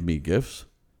don't give me gifts.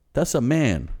 That's a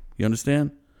man. You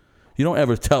understand? You don't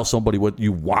ever tell somebody what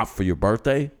you want for your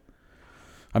birthday.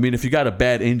 I mean, if you got a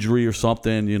bad injury or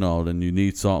something, then you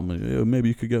need something. Yeah, maybe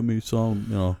you could get me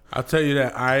some, I'll tell you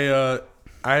that I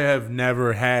have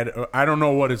never had. I don't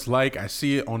know what it's like. I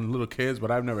see it on little kids,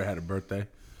 but I've never had a birthday.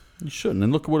 You shouldn't.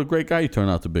 And look at what a great guy you turn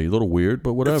out to be. A little weird,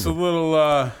 but whatever. It's a little.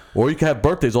 Or you can have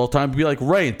birthdays all the time and be like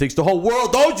Ray and thinks the whole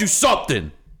world owes you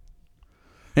something.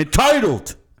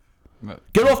 Entitled.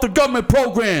 Get off the government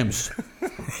programs.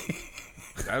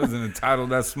 That isn't entitled.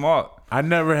 That's smart. I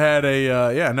never had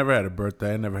I never had a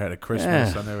birthday. I never had a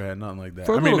Christmas. Yeah. I never had nothing like that.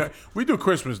 For a I mean, little- we do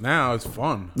Christmas now. It's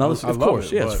fun. Now, I listen, of love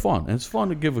course, it, yeah, it's but- fun. And it's fun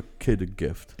to give a kid a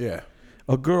gift. Yeah.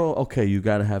 A girl, okay, you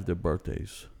got to have their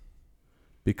birthdays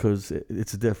because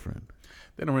it's different.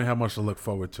 They don't really have much to look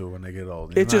forward to when they get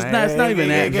old. You It's know? just not, it's not even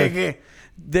that. yeah.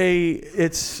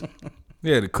 It's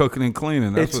Yeah, the cooking and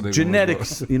cleaning. That's it's what they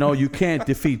genetics. You can't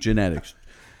defeat genetics.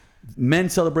 Men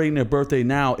celebrating their birthday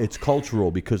now, it's cultural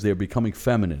because they're becoming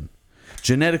feminine.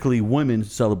 Genetically, women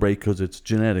celebrate because it's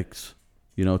genetics.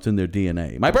 It's in their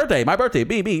DNA. My birthday,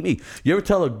 me. You ever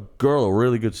tell a girl a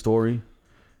really good story,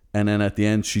 and then at the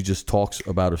end she just talks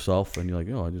about herself, and you're like,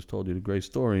 "Oh, I just told you the great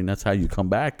story," and that's how you come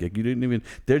back. Like, you didn't even.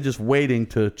 They're just waiting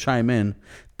to chime in.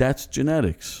 That's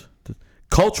genetics.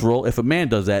 Cultural. If a man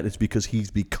does that, it's because he's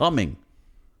becoming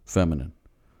feminine.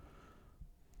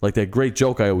 Like that great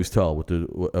joke I always tell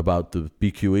about the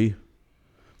BQE.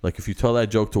 Like if you tell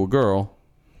that joke to a girl,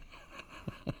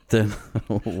 then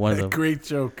Great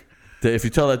joke. if you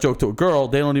tell that joke to a girl,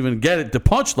 they don't even get it, the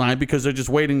punchline, because they're just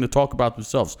waiting to talk about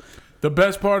themselves. The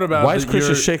best part about Why is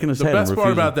Christian shaking his head The and best part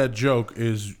refusing? about that joke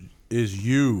is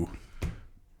you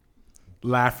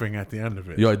laughing at the end of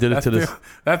it. Yo, I did it That's to this.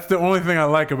 That's the only thing I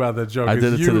like about that joke. I is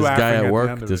did it you to this laughing guy at the work,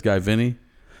 end of this it. guy Vinny,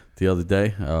 the other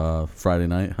day, Friday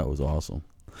night. That was awesome.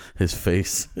 His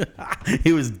face,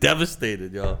 he was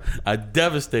devastated, yo. I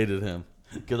devastated him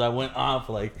because I went on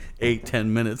for like 8-10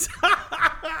 minutes.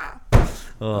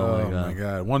 Oh my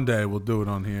god! One day we'll do it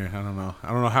on here. I don't know. I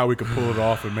don't know how we could pull it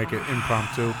off and make it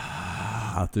impromptu.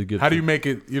 How do you make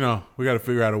it? We got to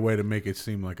figure out a way to make it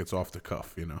seem like it's off the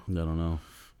cuff. I don't know.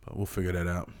 But we'll figure that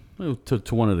out.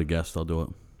 To one of the guests, I'll do it.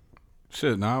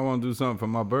 Shit, now I want to do something for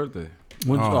my birthday.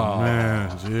 Oh man,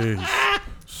 jeez,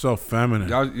 so feminine.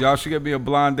 Y'all should get me a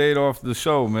blind date off the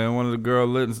show, man. One of the girl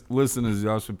listeners,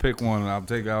 y'all should pick one, and I'll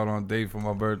take her out on a date for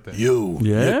my birthday.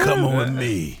 You're coming with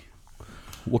me.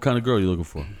 What kind of girl are you looking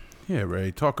for? Yeah,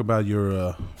 Ray. Talk about your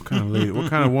what kind of lady, what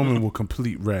kind of woman will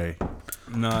complete Ray?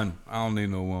 None. I don't need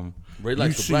no woman. Ray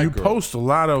likes the black You girl. post a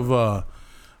lot of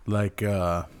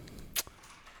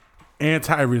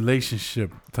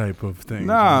anti-relationship type of things.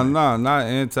 Nah, man. not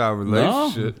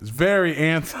anti-relationship. It's very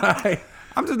anti.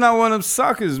 I'm just not one of them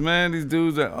suckers, man. These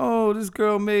dudes that, oh, this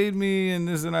girl made me and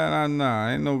this and that. Nah,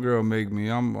 ain't no girl make me.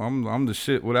 I'm the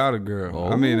shit without a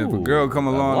girl. I mean, if a girl come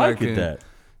along I like that it can, that.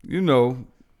 you know,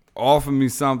 offer me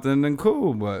something, then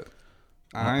cool. But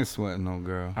I ain't sweating no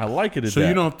girl. I like it. So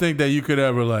you don't think that you could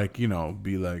ever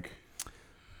be like,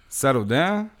 Settle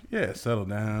down? yeah, settle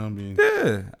down.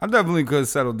 Yeah, I definitely could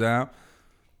settle down.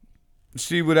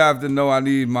 She would have to know I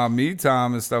need my me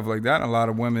time and stuff like that. And a lot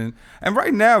of women, and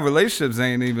right now relationships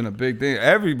ain't even a big thing.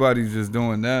 Everybody's just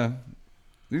doing that.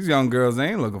 These young girls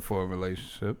ain't looking for a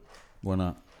relationship Why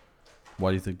not?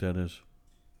 Why do you think that is?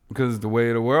 because it's the way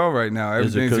of the world right now.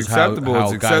 Is it Everything's 'cause how acceptable.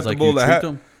 It's guys like acceptable you to treat have.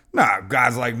 them? Nah,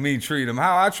 guys like me treat them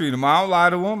how I treat them. I don't lie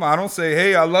to them. I don't say,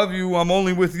 "Hey, I love you. I'm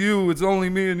only with you. It's only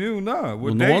me and you." Nah, we're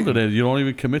Well, no dating. wonder that you don't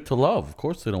even commit to love. Of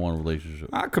course, they don't want a relationship.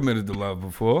 I committed to love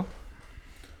before.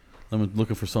 I'm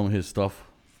looking for some of his stuff.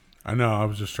 I know. I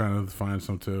was just trying to find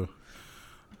some too.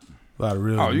 A lot of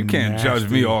really. Oh, you can't judge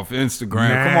nasty- me off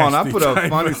Instagram. Come on, I nasty put up type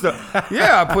funny of- stuff.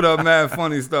 Yeah, I put up mad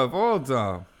funny stuff all the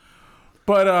time.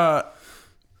 But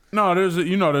no,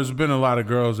 there's been a lot of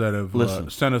girls that have Listen.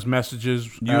 sent us messages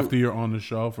after you're on the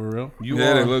show for real. You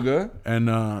Yeah, are, they look good. And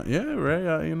yeah, Ray,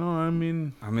 I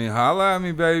mean, Holla at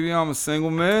me, baby. I'm a single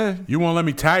man. you won't let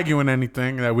me tag you in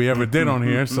anything that we ever did on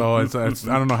here, so it's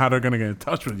I don't know how they're gonna get in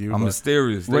touch with you. I'm but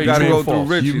mysterious. They Ray, got to true go or through false?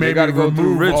 Richie. you They maybe got to go through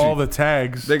remove Richie. all the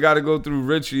tags. They got to go through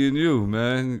Richie and you,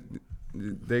 man.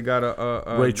 They got to.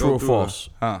 Ray, go true or through false?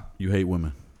 Huh? You hate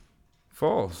women,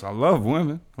 False. I love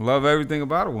women. I love everything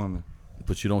about a woman.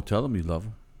 but you don't tell them you love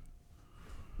them.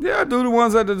 Yeah, I do the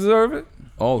ones that deserve it.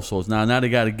 Oh, so it's now they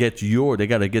got to get they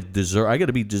got to get deserve. I got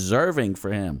to be deserving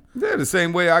for him. Yeah, the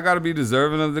same way I got to be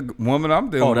deserving of the woman I'm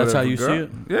dealing Oh, with. that's as how a you see girl.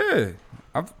 it?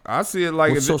 Yeah. I see it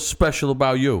like What's so special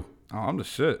about you? I'm the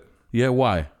shit. Yeah,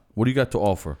 why? What do you got to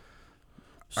offer?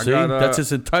 I See, got, that's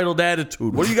his entitled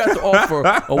attitude. What do you got to offer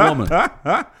a woman?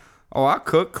 Oh, I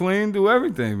cook, clean, do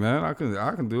everything, man. I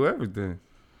can do everything.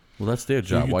 Well, that's their So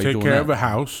job. you Why you take doing care that? of a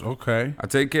house, okay? I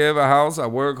take care of a house. I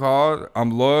work hard.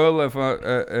 I'm loyal if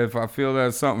I feel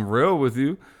there's something real with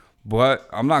you, but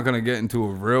I'm not gonna get into a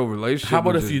real relationship. How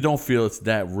about with if you don't feel it's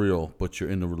that real, but you're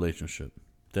in a relationship?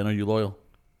 Then are you loyal?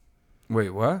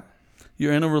 Wait, what?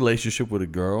 You're in a relationship with a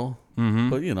girl,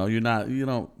 but you're not. You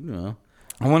don't.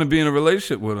 I want to be in a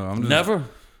relationship with her. I'm just, Never.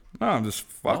 No, I'm just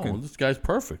fucking. Oh, this guy's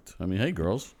perfect. I mean, hey,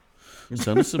 girls,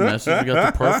 send us a message. We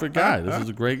got the perfect guy. This is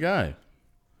a great guy.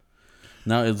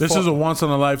 Now, This is a once in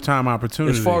a lifetime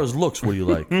opportunity. as far as looks, what do you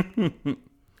like?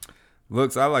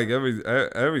 Looks, I like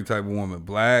every type of woman.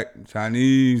 Black,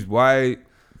 Chinese, white,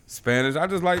 Spanish. I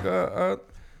just like I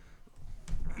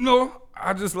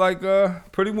just like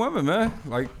pretty women, man.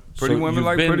 Like pretty So women you've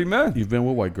like been- pretty men. You've been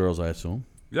with white girls, I assume.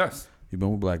 Yes. You've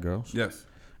been with black girls. Yes.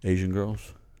 Asian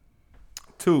girls.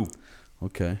 2.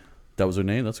 Okay, that was her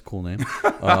name. That's a cool name.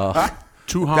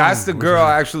 That's the girl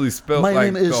I actually spilled My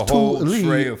like name is the whole Tu Lee.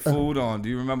 tray of food on. Do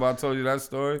you remember I told you that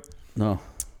story? No.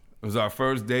 It was our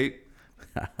first date.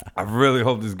 I really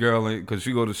hope this girl ain't, because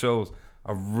she go to shows.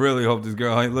 I really hope this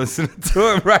girl ain't listening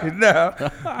to it right now.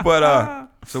 But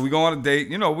so we go on a date.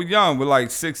 You know, we're young. We're like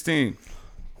 16.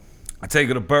 I take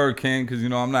her to Burger King because, you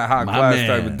know, I'm not high class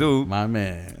type of dude. My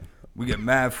man. We get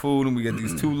mad food and we get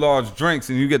these 2 large drinks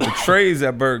and you get the trays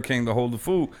at Burger King to hold the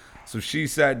food. So she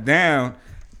sat down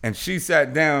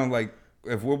like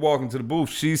if we're walking to the booth,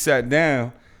 she sat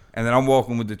down and then I'm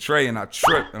walking with the tray and I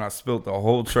tripped and I spilled the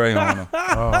whole tray on her.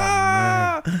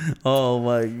 Oh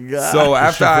my god. So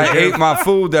after I ate my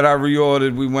food that I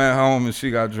reordered, we went home and she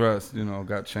got dressed, you know,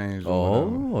 got changed. or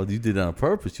whatever. Oh, you did that on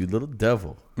purpose, you little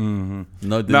devil. Mm-hmm.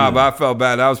 No, Nah, but I felt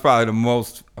bad. That was probably the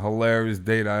most hilarious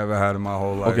date I ever had in my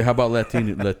whole life. okay, how about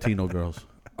Latino girls?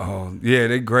 Oh, yeah,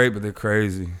 they're great, but they're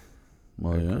crazy.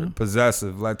 Oh yeah.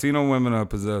 Possessive. Latino women are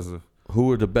possessive.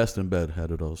 Who are the best in bed out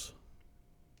of those?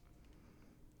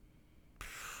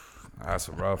 That's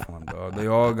a rough one, dog. They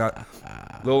all got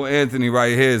little Anthony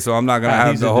right here, so I'm not gonna Ah,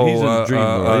 have he's the in- whole he's in the dream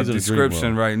world. He's in the dream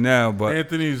description world. right now. But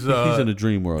Anthony's He's in a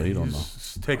dream world. He don't know.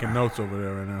 he's taking notes over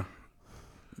there right now.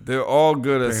 they're all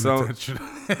good at Paying some. attention.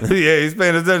 Yeah, he's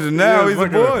paying attention now. Yeah, He's a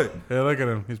look at boy. him. Yeah, look at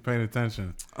him. He's paying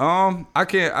attention. I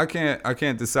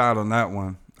can't decide on that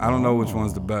one. I don't know which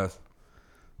one's the best.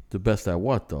 The best at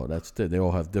what though? That's it. They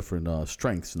all have different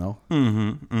strengths, no?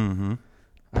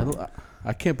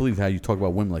 I can't believe how you talk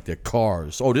about women like they're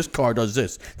cars. Oh, this car does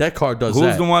this. That car does Who's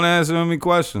that. the one answering me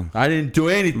question? I didn't do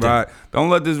anything. Right. Don't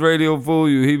let this radio fool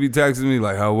you. He be texting me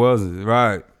like, how was it?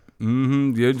 Right.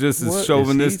 You're just as What is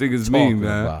chauvinistic he as me, talking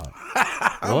man. about?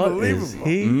 What is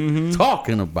he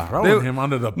talking about? Throwing him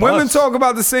under the bus. Women talk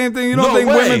about the same thing. You don't No think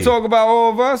way. women talk about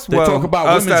all of us? They well, talk about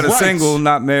us women's that are rights. single,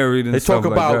 not married, and They stuff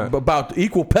talk like that. about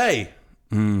equal pay.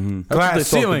 That's Glass what they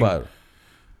ceiling. talk about.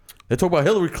 They talk about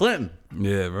Hillary Clinton.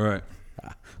 Yeah, right.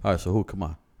 All right, so who? Come on.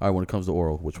 All right, when it comes to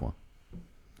oral, which one?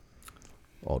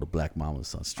 Oh, the black mama's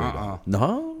son, straight up.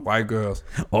 No. White girls.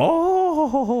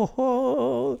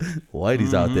 Oh,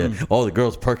 whitey's out there. Oh, the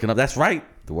girls perking up. That's right.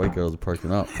 The white girls are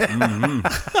perking up.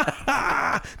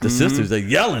 The sisters, they're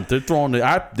yelling. They're throwing the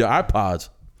iPods.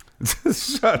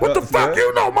 Shut What up, the fuck man.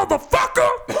 you know,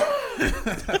 motherfucker?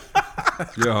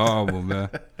 You're horrible, man.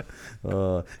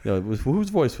 Whose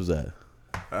voice was that?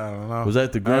 I don't know. Was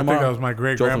that the I grandma? think that was my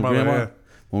great Joe from grandmother. Grandma? Yeah.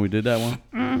 When we did that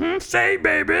one? Say,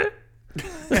 baby.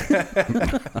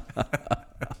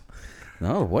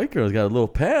 No, the white girls got a little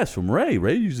pass from Ray.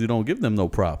 Ray usually don't give them no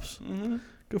props.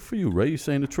 Good for you, Ray. You're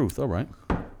saying the truth. All right.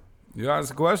 You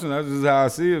asked a question. That's just how I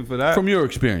see it for that. From your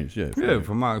experience, yeah. Yeah,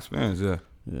 from my experience, yeah.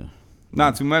 Yeah.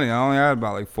 Not too many. I only had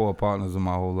about like 4 partners in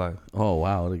my whole life. Oh,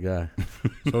 wow, the guy.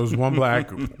 So it was one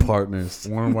black, Partners.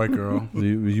 one white girl,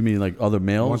 You mean like other one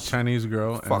males? Chinese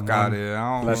girl. and Fuck one- out of here.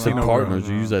 I don't Say Latino partners.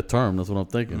 girl. You use that term. That's what I'm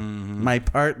thinking. My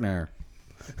partner.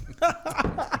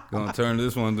 Gonna turn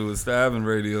this one into a stabbing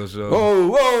radio show. Oh,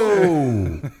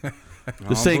 whoa. I The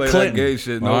don't St. play Clinton. that gay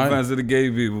shit. No All right? offense to the gay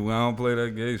people. I don't play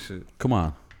that gay shit. Come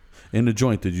on. In the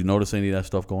joint, did you notice any of that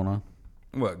stuff going on?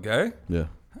 What, gay? Yeah.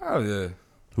 Hell yeah.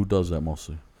 Who does that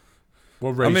mostly?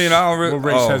 What race? mean, I don't re- what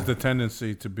race oh. has the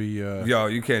tendency to be? Yo,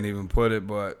 you can't even put it,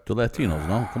 but The Latinos,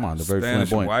 no? Come on, they're very Spanish and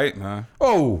flamboyant. white, man.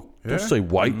 Oh, Yeah? don't say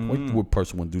white. White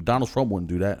person wouldn't do. Donald Trump wouldn't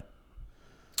do that.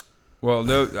 Well,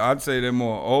 I'd say they're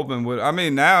more open with. I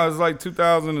mean, now it's like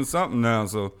 2000 and something now,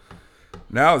 so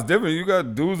now it's different. You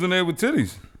got dudes in there with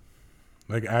titties.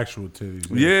 Like actual titties.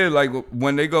 Yeah, like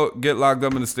when they get locked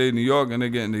up in the state of New York and they're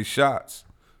getting these shots,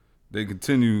 they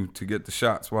continue to get the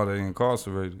shots while they're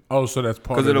incarcerated Oh, so that's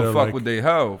part because of it'll their, fuck like, with their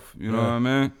health. You know Yeah. what I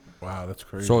mean? Wow, that's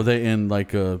crazy. So are they in like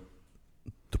the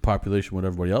population with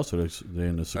everybody else, or they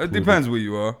in the It secluded? depends where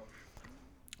you are.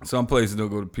 Some places they'll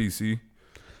go to PC.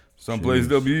 Some places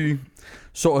they'll be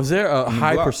So is there a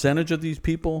high block. percentage of these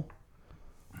people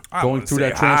I going wouldn't through say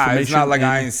that high. transformation? It's not like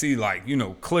I and- ain't see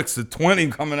like, clicks of 20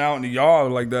 coming out in the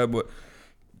yard like that, but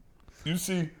you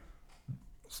see,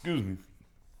 excuse me.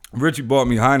 Richie bought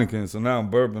me Heineken, so now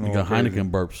I'm burping. You all got crazy. Heineken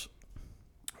burps.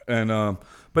 And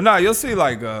but nah, you'll see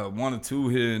like 1 or 2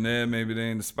 here and there. Maybe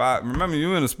they in the spot. Remember,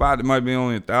 you in a spot that might be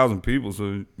only 1,000 people,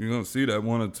 so you're gonna see that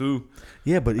 1 or 2.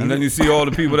 Yeah, but And even, then you see all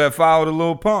the people that follow the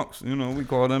little punks. We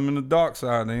call them in the dark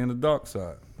side. They in the dark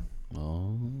side.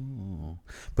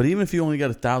 but even if you only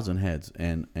got 1,000 heads,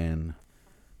 and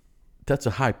that's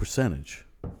a high percentage.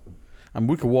 I mean,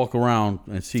 we could walk around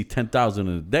and see 10,000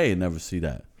 in a day and never see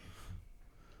that.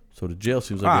 So the jail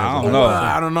seems like it has a I don't high know.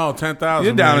 percentage. I don't know. 10,000.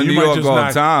 You're down in New York all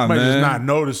the time, You might man. just not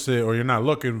notice it, or you're not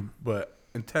looking. But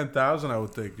in 10,000, I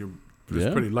would think it's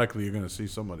Yeah? pretty likely you're going to see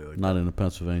somebody like Not in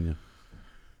Pennsylvania.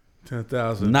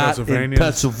 10,000. Not in Pennsylvania.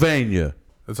 Pennsylvania.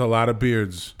 That's a lot of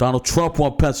beards. Donald Trump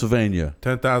won Pennsylvania.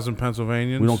 10,000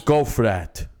 Pennsylvanians. We don't go for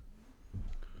that.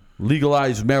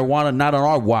 Legalize marijuana, not on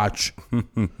our watch.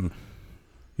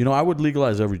 I would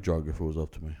legalize every drug if it was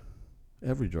up to me.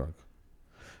 Every drug.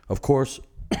 Of course,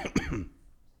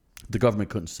 the government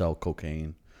couldn't sell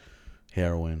cocaine,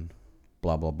 heroin,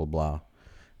 blah, blah, blah, blah.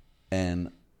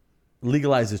 And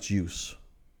legalize its use.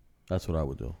 That's what I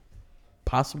would do.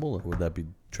 Possible, or would that be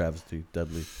travesty,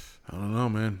 deadly? I don't know,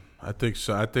 man. I think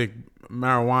so. I think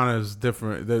marijuana is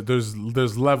different.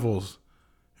 There's levels.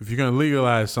 If you're gonna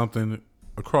legalize something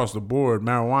across the board,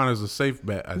 marijuana is a safe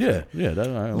bet. I think. Yeah. That,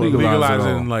 all right. Legalize it all.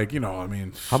 Legalizing, like, I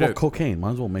mean, How about shit. cocaine?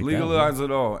 Might as well make Legalize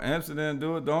it all. Amsterdam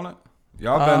do it, don't it?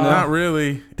 Y'all been there? Not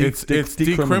really. It's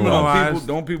decriminalized. decriminalized.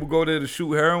 Don't people go there to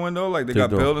shoot heroin though? Like they got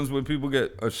do. buildings where people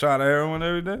get a shot of heroin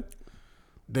every day?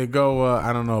 They go.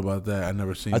 I don't know about that. I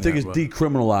never seen. I think that, it's but-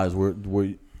 decriminalized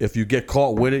where if you get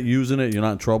caught with it, using it, you're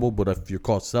not in trouble. But if you're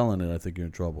caught selling it, I think you're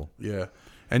in trouble. Yeah,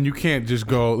 and you can't just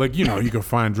go like you can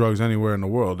find drugs anywhere in the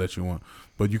world that you want,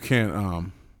 but you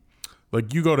can't.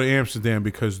 Like you go to Amsterdam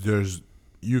because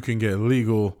you can get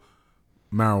legal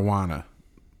marijuana,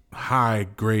 high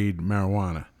grade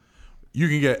marijuana. You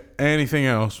can get anything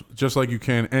else just like you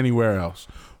can anywhere else,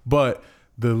 but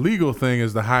the legal thing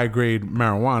is the high grade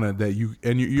marijuana that you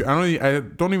I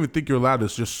don't even think you're allowed to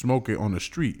just smoke it on the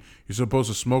street. You're supposed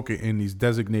to smoke it in these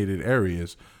designated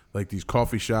areas like these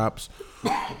coffee shops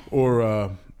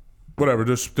or whatever.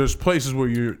 There's places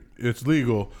where it's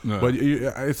legal, but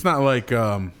it's not like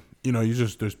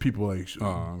there's people like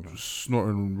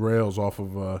snorting rails off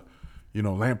of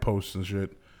lampposts and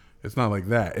shit. It's not like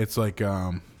that. It's like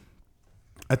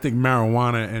I think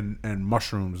marijuana and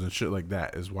mushrooms and shit like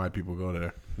that is why people go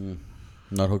there.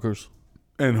 Not hookers.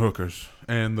 And hookers.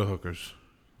 And the hookers.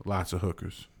 Lots of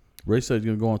hookers. Ray said he's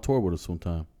going to go on tour with us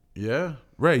sometime. Yeah.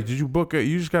 Ray, did you book it?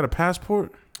 You just got a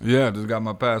passport? Yeah, I just got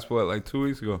my passport like 2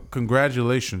 weeks ago.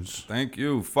 Congratulations. Thank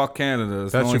you. Fuck Canada.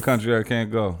 It's the only country I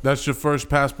can't go. That's your first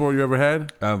passport you ever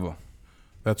had? Ever.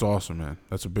 That's awesome, man.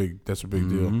 That's a big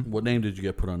deal. What name did you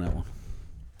get put on that one?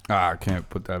 I can't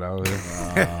put that out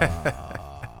there.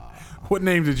 What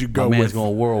name did you go My man's with?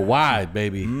 going worldwide,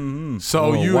 baby.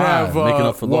 So you have Making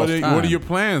up for what lost are time. your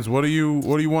plans? What do you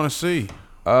want to see?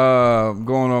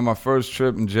 Going on my first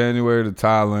trip in January to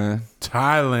Thailand.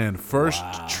 Thailand, first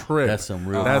trip. That's some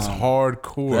real. That's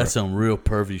hardcore. That's some real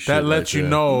pervy shit. that lets right you there.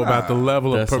 know about the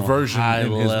level of That's some perversion high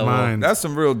in his level. mind. That's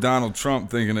some real Donald Trump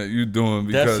thinking that you doing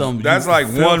That's because some- that's you like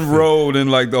filthy. one road in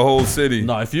like the whole city.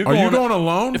 No, if you're Are going, you going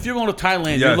alone? If you're going to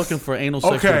Thailand, you're Yes. looking for anal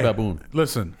sex with a Okay, baboon.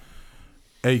 listen.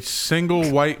 A single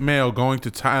white male going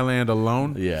to Thailand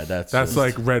alone? Yeah, that's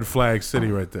Like red flag city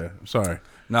right there. I'm sorry.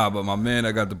 Nah, but my man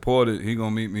that got deported, he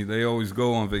gonna meet me. They always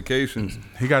go on vacations.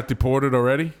 He got deported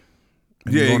already?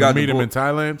 And Yeah, you he gonna got meet him in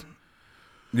deported. Thailand?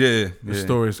 Yeah, The yeah.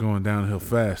 story's going downhill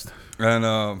fast. And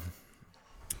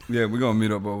yeah, we're gonna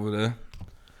meet up over there.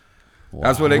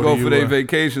 That's where they What go do for you, their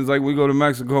vacations. Like we go to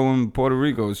Mexico and Puerto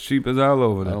Rico. It's cheap as hell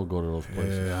over I there. don't go to those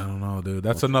places. Yeah, I don't know, dude.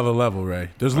 That's another level, Ray.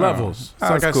 There's levels. It's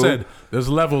that's like I cool. said, there's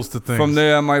levels to things. From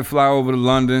there, I might fly over to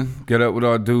London, get up with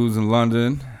our dudes in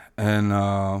London,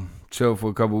 and chill for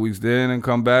a couple weeks there, and then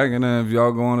come back. And then if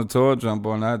y'all go on a tour, jump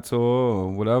on that tour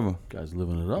or whatever. Guys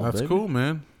living it up. That's baby. cool,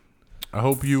 man. I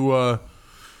hope you,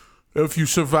 if you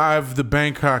survive the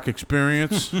Bangkok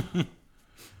experience,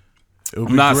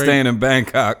 I'm not staying in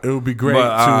Bangkok. It would be great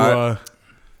But,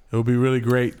 it would be really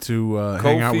great to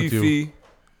hang out with you. Koh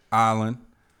Island,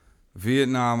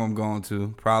 Vietnam. I'm going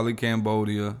to probably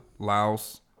Cambodia,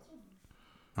 Laos.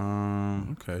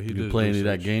 Okay, You play any of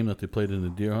that game that they played in the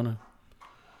Deer Hunter?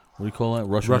 What do you call that?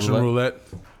 Russian roulette.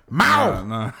 Nah, Mao!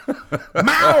 nah,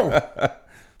 Mao!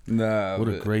 nah. What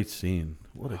a but- great scene.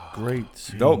 What a great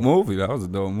scene. dope movie. That was a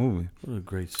dope movie. What a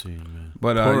great scene, man.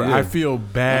 But I yeah. feel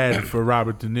bad for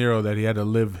Robert De Niro that he had to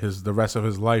live the rest of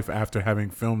his life after having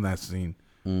filmed that scene.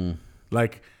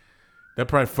 Like, that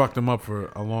probably fucked him up for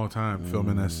a long time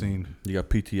filming that scene. You got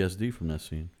PTSD from that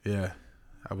scene. Yeah,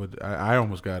 I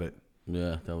almost got it.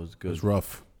 Yeah, that was It good. was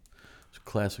rough. It's a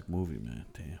classic movie, man.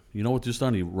 Damn. You know what? Just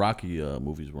on the Rocky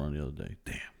movies were on the other day.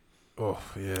 Damn. Oh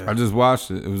yeah. I just watched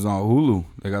it. It was on Hulu.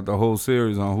 They got the whole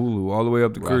series on Hulu, all the way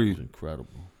up to Rocky's Creed.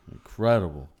 incredible.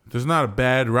 Incredible. There's not a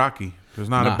bad Rocky. There's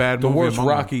not Nah, a bad the movie. worst among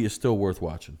them. Rocky is still worth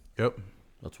watching. Yep.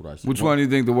 That's what I say. Which one do you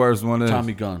think the worst one is?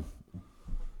 Tommy Gunn.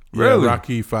 Really? Yeah,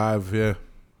 Rocky 5. Yeah.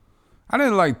 I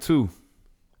didn't like 2.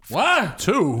 What?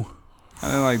 2. I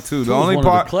didn't like 2. The Two is only one of the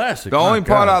part, classics. the only My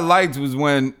part God. I liked was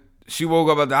when she woke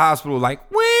up at the hospital like,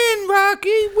 "Win,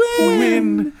 Rocky,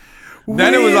 win."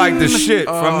 Then it was like the shit.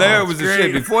 From there, it was the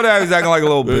shit. Before that, he was acting like a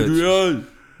little bitch.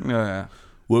 Yeah.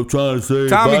 What I'm trying to say.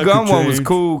 Tommy Gunn one was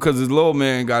cool because his little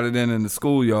man got it in the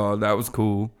schoolyard. That was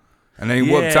cool. And then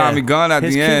he whooped Tommy Gunn at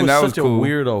his the kid end. That was such cool. a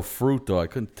weirdo fruit, though. I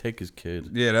couldn't take his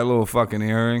kid. Yeah, that little fucking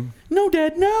earring. No,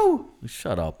 Dad, no.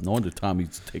 Shut up. No wonder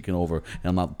Tommy's taking over, and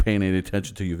I'm not paying any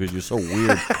attention to you because you're so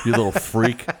weird, you little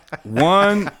freak.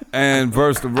 1 and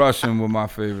Verse the Russian were my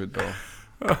favorite though.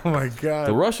 Oh my God.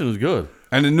 The Russian is good.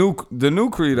 And the new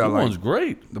Creed I That like. one's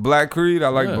great. The Black Creed, I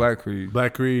like Yeah. Black Creed.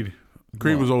 Black Creed.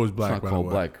 Creed was always It's black, not by the called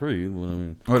way. Black Creed. What I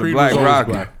mean, Or the Creed Black was always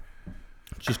Rocky. black.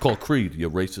 it's just called Creed. You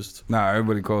racist. Nah,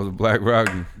 everybody calls it Black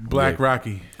Rocky. Black Yeah.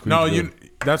 Rocky. No, good.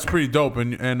 that's pretty dope.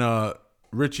 And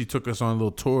Richie took us on a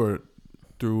little tour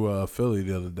through Philly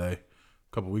the other day,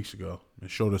 a couple weeks ago, and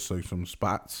showed us like some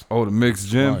spots. Oh, the mixed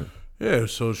gym. Right. Yeah,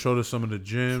 so showed us some of the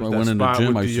gyms. So I that went in the spot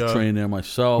gym. with I used to train there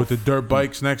myself. with the dirt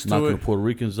bikes next to knocking it. the Puerto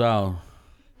Ricans out.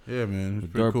 Yeah, man, it's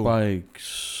pretty Dirt cool.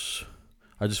 bikes.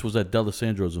 I just was at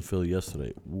D'Alessandro's in Philly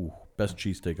yesterday. Ooh, best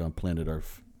cheesesteak on planet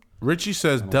Earth. Richie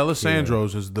says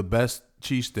D'Alessandro's is the best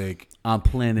cheesesteak, On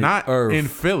planet not Earth. in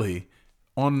Philly,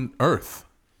 on Earth.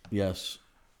 Yes.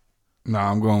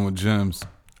 Nah, I'm going with gyms.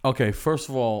 Okay, first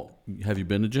of all, have you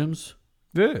been to gyms?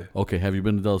 Yeah. Okay, have you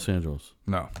been to D'Alessandro's?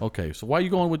 No. Okay, so why are you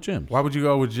going with gyms? Why would you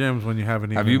go with gyms when you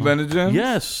haven't even? Have you been to gyms?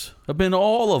 Yes, I've been to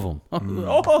all of them. You haven't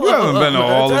been to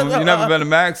all of them. You never been to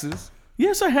Max's.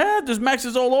 Yes, I had. There's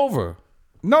Max's all over.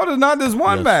 No, there's not. There's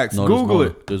one Yes. Max. No, there's Google more.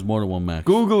 it. There's more than one Max.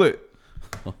 Google it.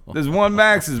 There's one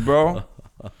Max's, bro.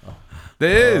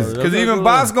 There is. Because even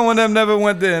Bosco and them never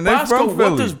went there. And they're Bosco, from Philly.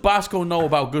 what does Bosco know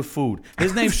about good food?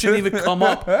 His name shouldn't even come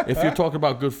up if you're talking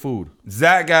about good food.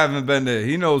 Zach haven't been there.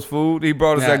 He knows food. He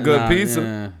brought us that good pizza.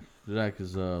 Yeah. Zach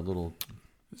is a little...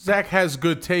 Zach has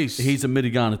good taste. He's a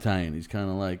Midigan Italian. He's kind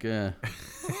of like,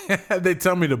 They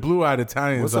tell me the blue-eyed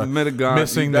Italians What's are a Midigan?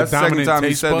 missing That's the the second dominant time he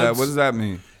taste said that. buds. What does that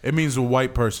mean? It means a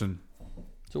white person.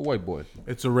 It's a white boy.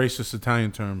 It's a racist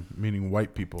Italian term meaning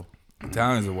white people.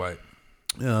 Italians are white.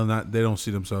 They don't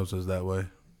see themselves as that way.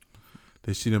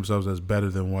 They see themselves as better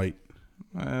than white.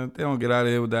 Man, they don't get out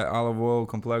of here with that olive oil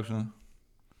complexion.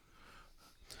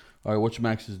 All right, which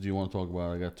Maxes do you want to talk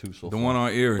about? I got two so The far. one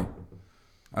on Erie.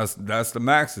 That's the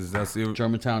Max's. That's the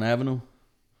Germantown Avenue.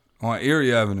 on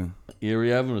Erie Avenue.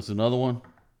 Erie Avenue is another one.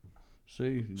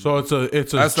 See? So it's a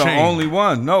That's chain. the only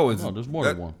one. No, it's No, there's more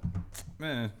than one.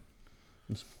 Man,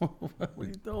 What are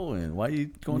you doing? Why are you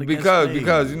going against me?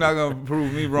 because you're not gonna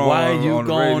prove me wrong. Why are on you the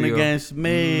going radio. against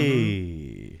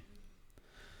me?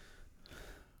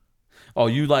 Oh,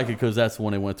 you like it because that's the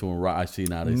one they went to in Rock. I see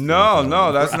now. They still No, went to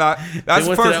no, that's not. That's the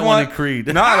went to first that one one. in Creed.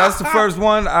 Nah, that's the first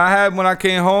one I had when I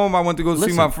came home. I went to go see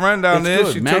Listen, my friend down it's there.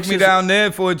 good. She Max took me is- down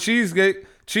there for a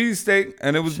cheesesteak,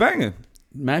 and it was banging.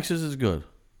 Max's is good.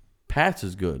 Pat's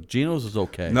is good. Geno's is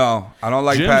okay. No, I don't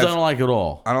like Jim's Pat's. I don't like at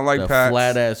all. I don't like that Pat's.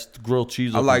 flat ass grilled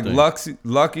cheese. I like thing.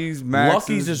 Lucky's, Max's,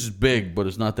 Lucky's is big, but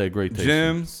it's not that great tasting.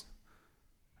 Jim's,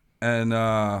 and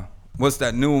what's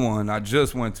that new one I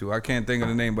just went to? I can't think of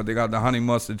the name, but they got the honey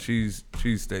mustard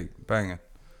cheesesteak banging.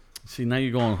 See, now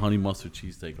you're going honey mustard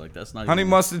cheesesteak. Like that's not Honey even,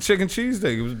 mustard chicken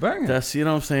cheesesteak. It was banging. That's you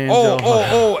know what I'm saying. Oh,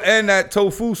 Joe? and that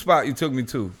tofu spot you took me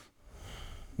to.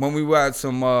 When we were at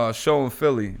some show in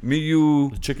Philly. Me,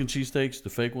 you, The chicken cheesesteaks, the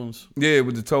fake ones. yeah,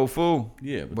 with the tofu.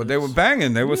 Yeah, But they were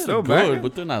banging. They were Yeah, still good, banging.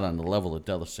 but they're not on the level of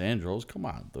D'Alessandro's. Come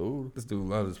on, dude. This dude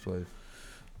loves this place.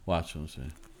 Watch what I'm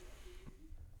saying.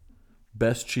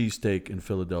 Best cheesesteak in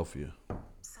Philadelphia.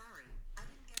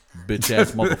 Bitch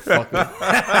ass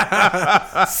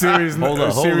motherfucker. Series, Hold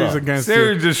up, hold series up. against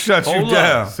Siri you. just shut you Hold up.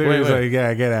 down. Siri's Wait. like,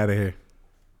 yeah, get out of here.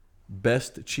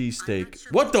 Best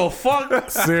cheesesteak. What the fuck?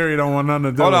 Siri don't want nothing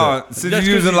to do Hold with on. Since That's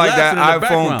you're 'cause using he's like that laughing in the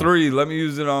iPhone background. 3, let me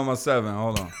use it on my 7.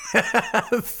 Hold on.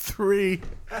 it. 3.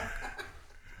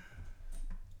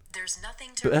 There's nothing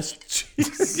to Best read.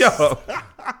 cheese. Yo,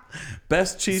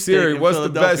 Best cheesesteak Siri, in what's the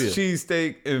best Philadelphia.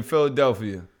 cheesesteak in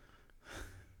Philadelphia?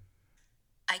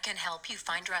 I can help you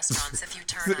find restaurants if you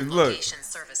turn on Look. location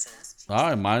services. All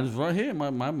right, mine's right here.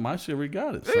 My Siri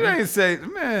got it. It son. ain't say,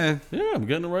 man. Yeah, I'm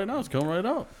getting it right now. It's coming right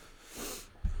out.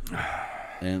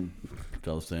 And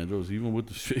D'Alessandro's even with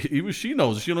the even she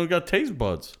knows she don't got taste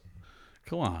buds.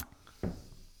 Come on.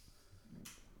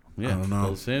 Yeah, I don't know.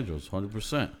 D'Alessandro's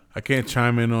 100%. I can't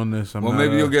chime in on this. I'm Well, not,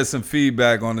 maybe you'll get some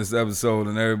feedback on this episode,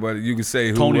 and everybody, you can say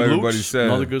who Tony everybody Luke's, said.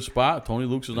 another good spot. Tony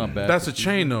Luke's is not bad. That's a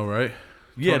chain, though, right?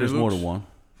 yeah. Tony There's more Luke's? than one.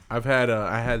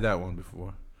 I had that one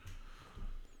before.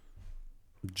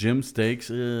 Jim Steaks,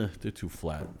 they're too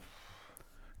flat.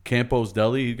 Campo's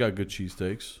Deli, he got good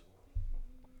cheesesteaks.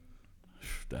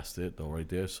 That's it though, right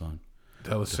there, son.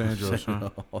 D'Alessandro's, huh?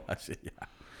 Oh, I said, yeah.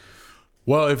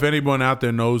 Well, if anyone out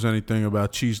there knows anything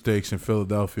about cheesesteaks in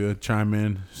Philadelphia, chime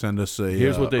in. Send us a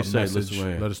Here's what they a say. message. Listen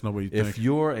right here. Let us know what you If think.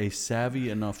 you're a savvy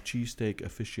enough cheesesteak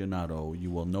aficionado,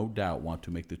 you will no doubt want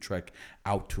to make the trek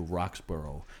out to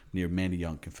Roxborough, near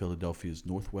Manayunk in Philadelphia's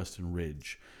northwestern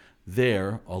ridge.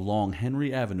 There, along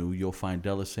Henry Avenue, you'll find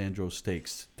D'Alessandro's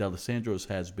Steaks. D'Alessandro's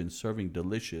has been serving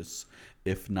delicious,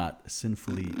 if not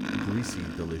sinfully greasy,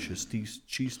 delicious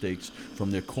cheesesteaks from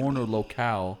their corner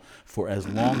locale for as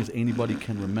long as anybody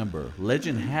can remember.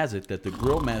 Legend has it that the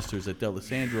grill masters at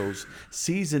D'Alessandro's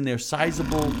season their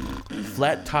sizable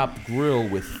flat-topped grill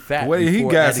with fat. The way he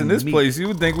before gassing adding this meat. place, you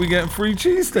would think we getting free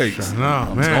cheesesteaks.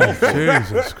 No, man.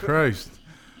 Jesus Christ.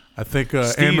 I think Anne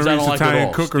Steve's, I Marie's don't like at Italian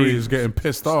all. Cookery Steve's- is getting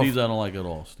pissed off. Steve's I don't like at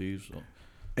all. Steve's.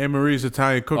 Anne Marie's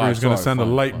Italian Cookery All right, is going to sorry, send a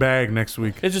fine, light fine. bag next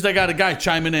week. It's just I got a guy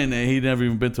chiming in and he'd never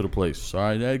even been to the place. All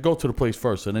right, go to the place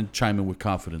first and then chime in with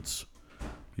confidence.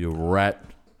 You rat,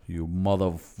 you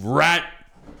mother rat.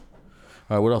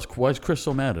 All right, what else? Why is Chris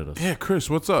so mad at us? Yeah, Chris,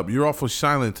 what's up? You're awful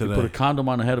silent He put a today. condom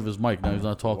on the head of his mic. Now he's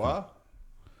not talking. What?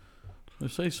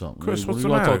 Let's say something. Chris, what what's do the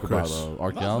you want to matter, talk Chris? about?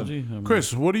 Archaeology? I mean,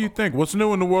 Chris, what do you think? What's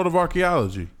new in the world of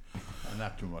archaeology?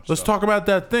 Not too much. Let's stuff. talk about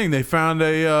that thing. They found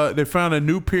a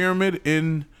new pyramid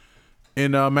in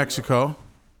Mexico.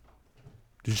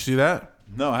 Did you see that?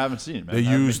 No, I haven't seen it, man. They I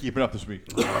haven't been used- keeping up this week.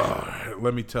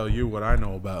 Let me tell you what I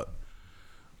know about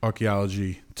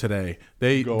archaeology today.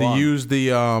 They Go on. used the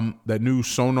that new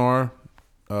sonar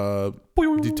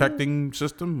detecting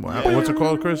system. What's it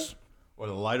called, Chris? What,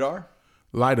 the LiDAR?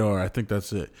 LiDAR, I think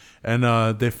that's it. And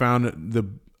they found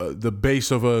the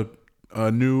base of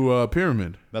a new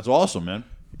pyramid. That's awesome, man.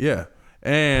 Yeah,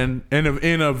 and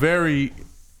in a very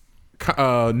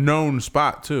known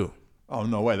spot too. Oh,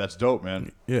 no way. That's dope,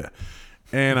 man. Yeah,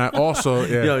 and I also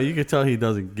Yo, you can tell he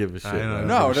doesn't give a shit. know. man.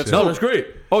 No, that's No, cool. that's great.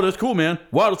 Oh, that's cool, man.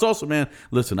 Wow, that's awesome, man.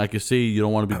 Listen, I can see you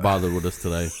don't want to be bothered with us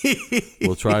today.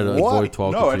 We'll try to avoid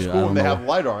talking No, to it's you. I cool don't when they know. have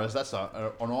LiDARs. That's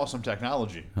an awesome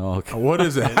technology. Oh, okay. What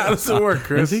is it? How does it work, Is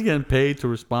Chris? he getting paid to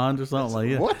respond or something like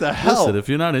that? What the hell? Listen, if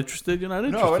you're not interested, you're not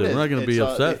interested. No, it is. We're not going to be They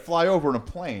upset. fly over in a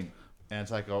plane, and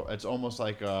it's almost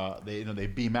like they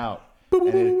beam out, and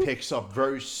it picks up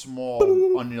very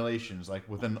small undulations, like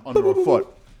under a foot.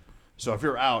 So if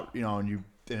you're out, and you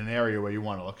in an area where you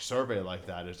want to survey like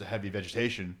that, there's a heavy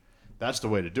vegetation. That's the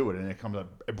way to do it, and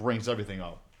it brings everything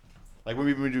up. Like when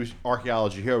we do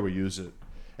archaeology here, we use it.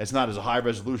 It's not as high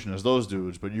resolution as those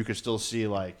dudes, but you could still see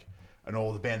like an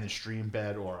old abandoned stream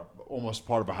bed or almost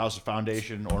part of a house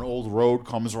foundation, or an old road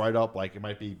comes right up. Like it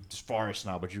might be just forest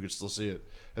now, but you could still see it.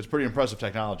 It's pretty impressive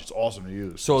technology. It's awesome to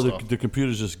use. So Stuff. the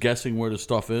computer's just guessing where the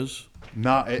stuff is?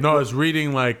 No, it's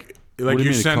reading like What do you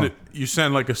you mean it send come- you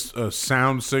send like a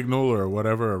sound signal or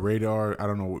whatever, a radar. I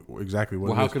don't know exactly what.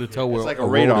 Well, it how is. could it tell where It's like a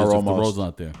road radar is if the almost. road's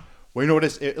not there? Well, you know what it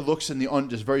is? It looks in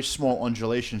there's very small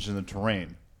undulations in the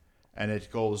terrain, and it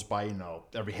goes by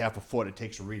every half a foot. It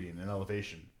takes a reading, an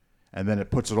elevation, and then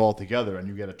it puts it all together, and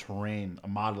you get a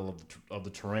model of the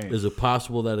terrain. Is it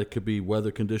possible that it could be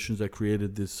weather conditions that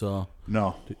created this?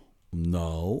 No,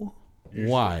 No.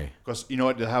 Why? because you know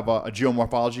what? They have a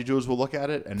geomorphology dudes will look at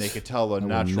it, and they could tell a I will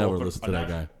natural. never listen to that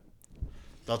guy.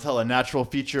 They'll tell a natural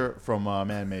feature from a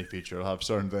man-made feature. They'll have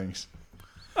certain things.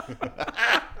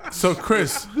 So,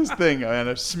 Chris, This thing, man,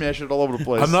 I smash it all over the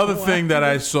place. another thing that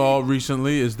I saw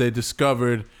recently is they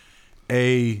discovered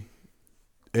a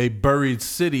buried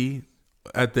city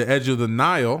at the edge of the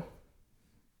Nile.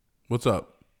 What's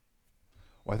up?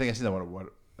 Well, I think I seen that one.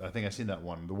 I think I seen that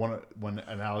one. The one when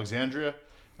in Alexandria,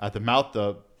 at the mouth,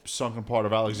 the sunken part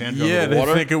of Alexandria. Yeah, under the they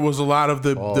water. think it was a lot of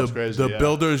the it's crazy, yeah.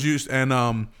 builders used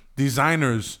and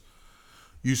designers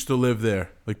used to live there,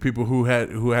 like people who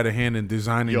had a hand in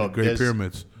designing the Great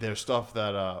Pyramids. There's stuff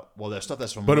that there's stuff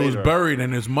that's from. But it was later. buried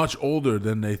and it's much older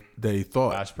than they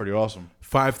thought. That's pretty awesome.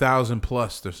 5,000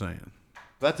 plus, they're saying.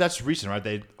 That's recent,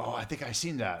 right? I think I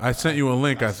seen that. I sent you a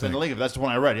link. I sent think. the link. That's the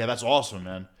one I read. Yeah, that's awesome,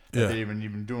 man. That Yeah. they're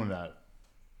even doing that.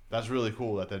 That's really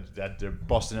cool that they're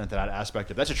busting into that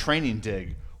aspect of. That's a training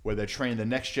dig where they're training the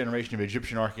next generation of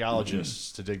Egyptian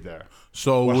archaeologists to dig there.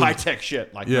 So With would- high tech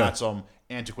shit, like Yeah. not some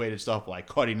antiquated stuff, like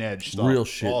cutting edge stuff. Real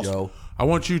shit, Awesome. yo. I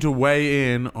want you to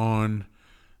weigh in on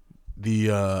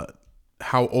the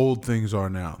how old things are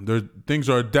now. Things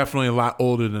are definitely a lot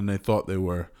older than they thought they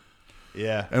were.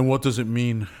 Yeah. And what does it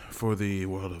mean for the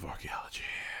world of archaeology?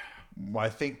 Well, I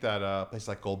think that a place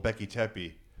like Gölbekli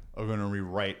Tepe are going to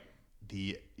rewrite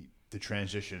the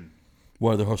transition.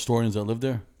 What, are there historians that live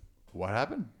there? What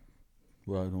happened?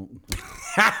 Well, I don't.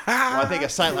 Well, I think a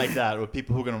site like that with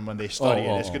people who are going to, when they study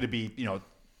Oh, it, it's oh. going to be,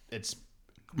 it's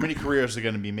many careers are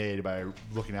going to be made by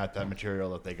looking at that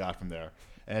material that they got from there,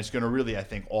 and it's going to really, I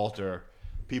think, alter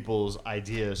people's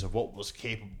ideas of what was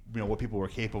capable, what people were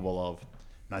capable of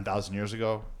 9,000 years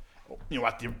ago.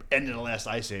 At the end of the last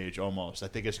ice age, almost. I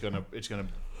think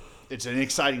it's an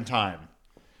exciting time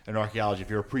in archaeology. If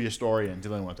you're a prehistorian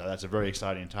dealing with that, that's a very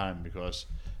exciting time because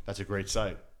that's a great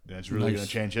site, and it's really Nice. going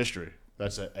to change history.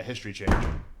 That's a history change.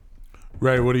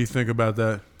 Ray, what do you think about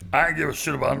that? I ain't give a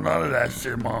shit about none of that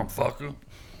shit, motherfucker.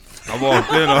 I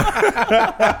walked in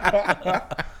on.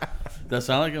 That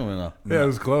sound like him or no? Yeah, it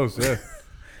was close. Yeah.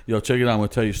 Yo, check it out. I'm going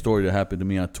to tell you a story that happened to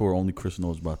me on tour. Only Chris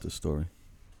knows about this story.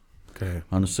 Okay.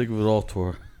 On the Sick of It All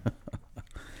tour.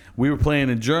 We were playing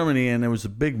in Germany, and there was a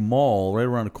big mall right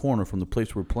around the corner from the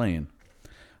place we were playing.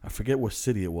 I forget what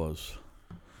city it was.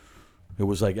 It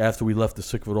was like after we left the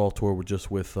Sick of It All tour, we're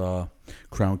just with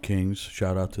Crown Kings.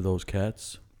 Shout out to those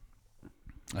cats.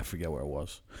 I forget where it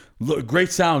was. Look,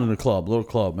 great sound in the club, little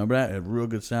club. Remember that? It had real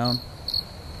good sound.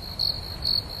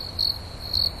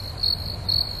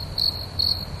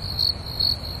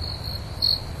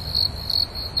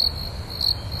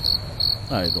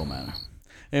 All right, it don't matter.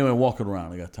 Anyway, walking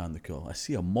around, I got time to kill. I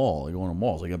see a mall. I go in a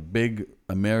mall. It's like a big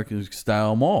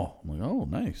American-style mall. I'm like, oh,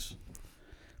 nice.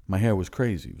 My hair was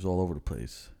crazy. It was all over the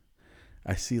place.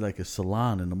 I see like a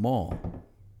salon in the mall.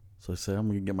 So I say, I'm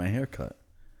going to get my hair cut.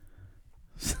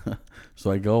 So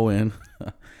I go in,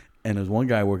 and there's one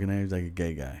guy working there. He's like a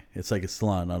gay guy. It's like a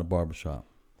salon, not a barbershop.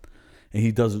 And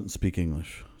he doesn't speak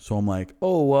English. So I'm like,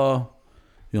 oh,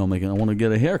 I want to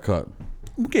get a haircut.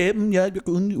 Okay, yeah,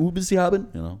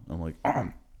 I'm like,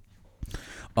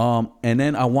 And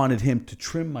then I wanted him to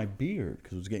trim my beard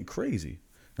because it was getting crazy.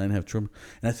 I didn't have trim.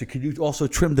 And I said, could you also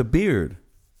trim the beard?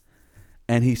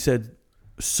 And he said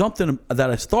something that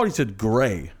I thought he said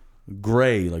gray,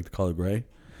 like the color gray.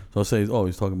 So I say, oh,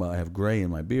 he's talking about I have gray in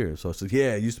my beard. So I said,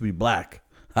 yeah, it used to be black.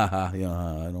 Haha, you know,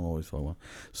 I don't always talk about.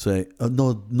 Say,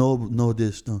 no,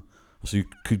 this, no. So you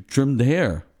could trim the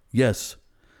hair. Yes.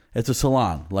 It's a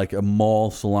salon, like a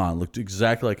mall salon. Looked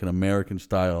exactly like an American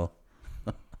style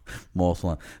mall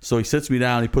salon. So he sits me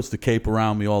down. He puts the cape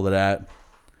around me, all of that.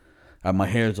 And my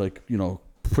hair's like, you know,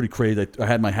 pretty crazy. I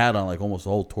had my hat on like almost the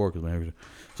whole tour because my hair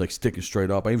was like sticking straight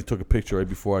up. I even took a picture right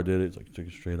before I did it. It's like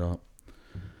sticking straight up.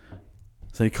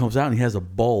 So he comes out and he has a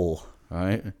bowl, all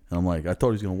right? And I'm like, I thought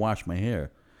he was going to wash my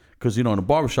hair. Because, you know, in a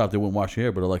barbershop, they wouldn't wash your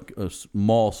hair, but like a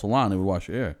mall salon, they would wash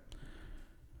your hair.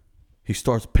 He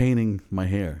starts painting my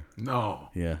hair. No.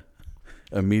 Yeah.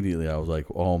 Immediately, I was like,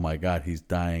 oh, my God, he's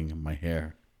dyeing my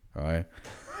hair. All right?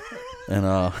 And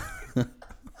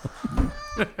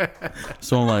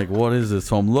so I'm like, what is this?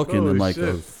 So I'm looking and like, shit.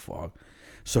 oh, fuck.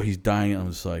 So he's dying. I'm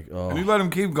just like, oh. And you let him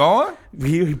keep going?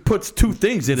 He puts two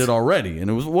things in it already, and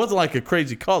it wasn't like a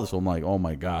crazy color. So I'm like, oh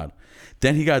my God.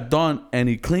 Then he got done and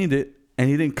he cleaned it and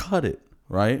he didn't cut it,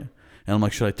 right? And I'm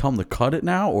like, should I tell him to cut it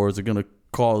now, or is it gonna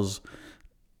cause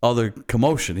other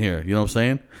commotion here? You know what I'm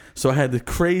saying? So I had the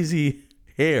crazy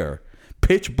hair,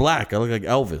 pitch black. I look like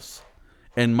Elvis,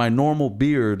 and my normal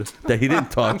beard that he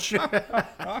didn't touch,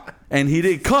 and he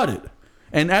didn't cut it.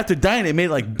 And after dyeing it, it made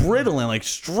it like brittle and like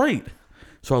straight.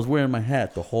 So I was wearing my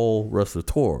hat the whole rest of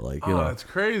the tour, like you know. That's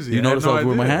crazy. You notice I was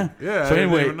wearing my hat? Yeah. So I didn't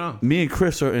anyway, even know. me and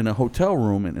Chris are in a hotel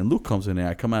room, and Luke comes in there.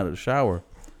 I come out of the shower,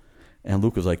 and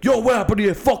Luke was like, "Yo, what happened to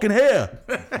your fucking hair?"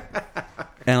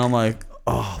 And I'm like,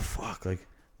 "Oh fuck!" Like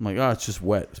I'm like, "Oh, it's just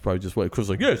wet. It's probably just wet." Chris was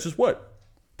like, "Yeah, it's just wet.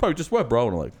 Probably just wet, bro."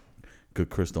 And I'm like,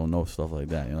 "Good, Chris don't know stuff like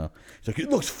that, you know." He's like,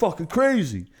 "It looks fucking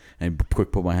crazy." And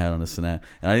quick put my hat on this and that,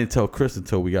 and I didn't tell Chris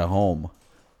until we got home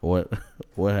what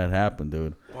had happened,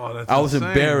 dude. Oh, that's I was insane,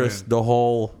 embarrassed man. the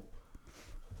whole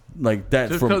like that.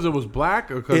 Just from because it was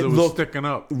black or because it was looked sticking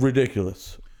up?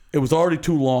 ridiculous. It was already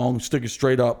too long, sticking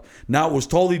straight up. Now it was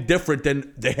totally different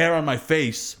than the hair on my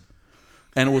face,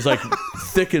 and it was like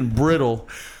thick and brittle.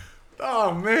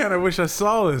 Oh man, I wish I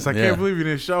saw this. I Yeah. can't believe you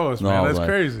didn't show us, No, man. I was That's like,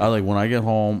 crazy. I like when I get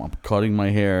home, I'm cutting my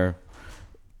hair.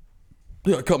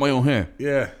 Yeah, I cut my own hair,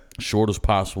 Yeah. short as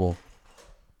possible.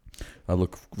 I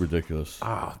look ridiculous.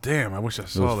 Oh damn, I wish I It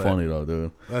saw was that. funny though,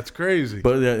 dude. That's crazy.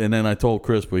 But yeah, and then I told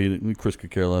Chris, but Chris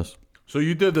could care less. So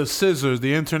you did the scissors,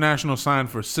 the international sign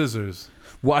for scissors,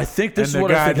 Well, I think this and is the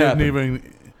what I guy think didn't happened.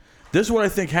 even. This is what I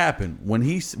think happened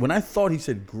when I thought he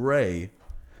said gray.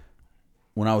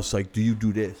 When I was like, "Do you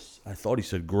do this?" I thought he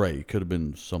said gray. It could have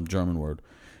been some German word.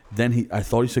 Then I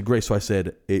thought he said gray, so I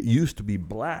said it used to be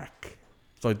black.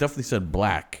 So I definitely said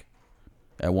black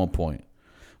at one point.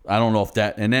 I don't know if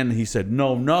that. And then he said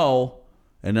no,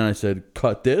 and then I said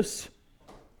cut this.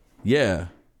 Yeah.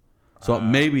 So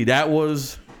maybe that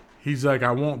was. He's like,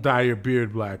 I won't dye your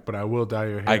beard black, but I will dye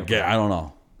your hair. I black. don't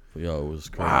know. But, yo, it was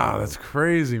crazy. Wow, that's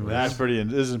crazy, man. That's pretty.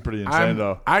 This is pretty insane,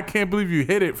 though. I can't believe you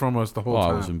hid it from us the whole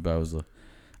Oh, time.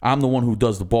 I'm the one who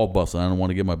does the ball busting. I don't want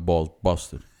to get my balls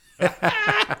busted.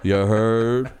 You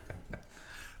heard?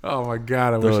 Oh my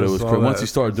god, I Dude, wish I it was saw crazy. that. Once he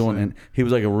started doing, Insane. and he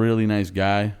was like a really nice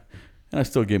guy, and I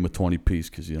still gave him a 20 piece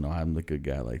because you know I'm the good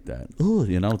guy like that. Ooh,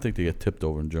 you know, I don't think they get tipped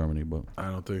over in Germany, but I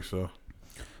don't think so.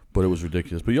 it was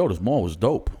ridiculous. But yo, this mall was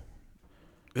dope.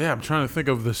 Yeah, I'm trying to think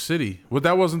of the city. Well,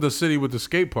 that wasn't the city with the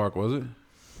skate park, was it?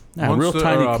 Nah, real Munster-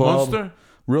 tiny or, club. Munster?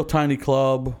 Real tiny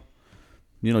club.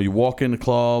 You know, you walk in the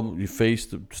club, you face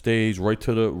the stage. Right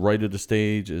to the right of the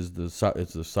stage is the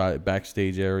side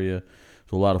backstage area.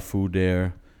 There's a lot of food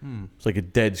there. It's like a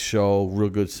dead show, real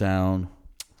good sound.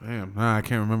 Damn, nah, I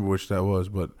can't remember which that was,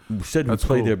 but We said we That's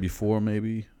played cool. there before,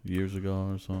 maybe years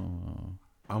ago or something.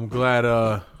 I'm glad.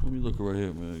 Let me look right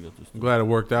here, man. I got this. I'm glad it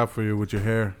worked out for you with your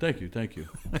hair. Thank you.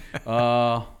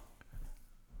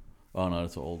 Oh no,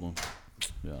 that's an old one.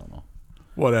 Yeah, I don't know.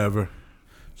 Whatever.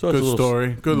 So it's Good a little-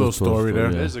 story. Good little story there.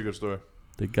 It Yeah. is a good story.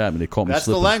 They got me. They caught me That's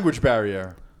the slipping. language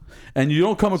barrier. And you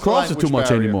don't come across it too language much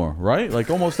barrier. anymore, right? Like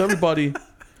almost everybody.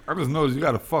 I just noticed you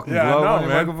got a fucking Yeah, I glove know, on your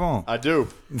man. microphone. I do.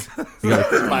 You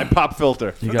got a, My pop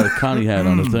filter. you got a Connie hat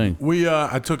on the thing.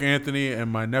 I took Anthony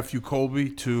and my nephew Colby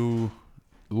to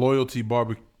Loyalty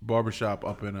Barbershop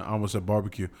up in I almost said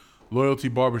barbecue. Loyalty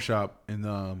Barbershop in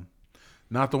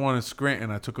not the one in Scranton.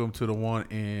 I took him to the one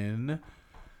in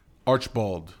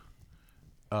Archbald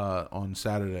on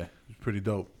Saturday. It was pretty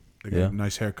dope. They got Yeah.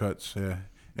 nice haircuts. Yeah.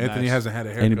 Anthony Nice. hasn't had a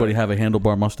haircut. Anybody have a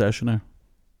handlebar mustache in there?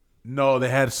 No, they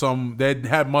had some. They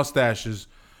had mustaches,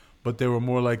 but they were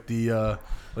more like the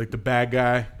bad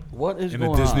guy What is in a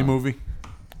going Disney on? movie,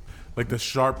 like the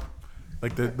sharp,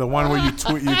 like the one where you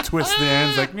twist the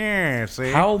ends, like yeah.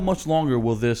 See, How much longer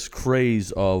will this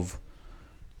craze of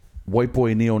white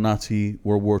boy neo-Nazi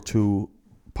World War II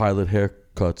pilot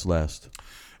haircuts last?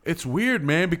 it's weird,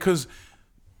 man, because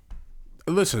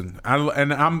listen,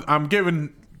 I'm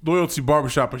giving Loyalty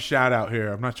Barbershop a shout out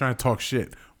here. I'm not trying to talk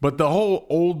shit, but the whole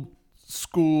old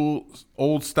school,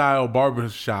 old style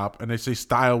barbershop, and they say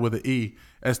style with an E,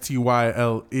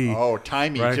 Style. Oh,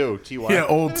 timey right? too. Ty. Yeah,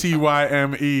 old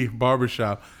Tyme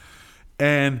barbershop,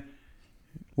 and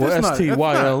Well, that's not-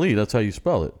 Style. That's how you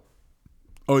spell it.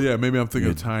 Oh yeah, maybe I'm thinking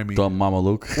of timey. Dumb Mama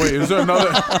Luke. Wait, is there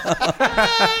another?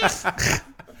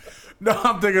 No,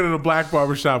 I'm thinking of the black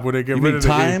barbershop where they get You rid mean of the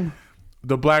E. time?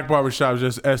 The black barbershop is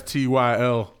just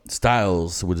Styl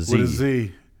Styles with a Z. with a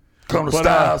Z. Come to But,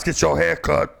 Styles, get your hair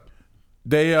cut.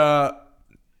 They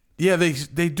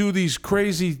they do these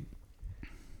crazy,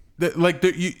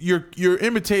 you're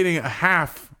imitating a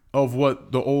half of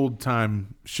what the old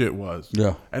time shit was.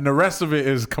 Yeah. And the rest of it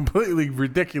is completely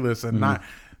ridiculous and not.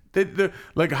 They're,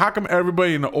 like, how come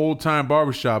everybody in the old time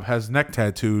barbershop has neck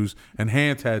tattoos and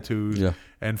hand tattoos Yeah.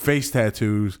 and face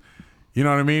tattoos? You know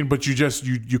what I mean? But you just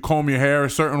you comb your hair a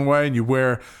certain way and you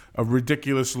wear a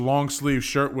ridiculous long sleeve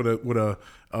shirt with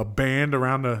a band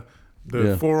around the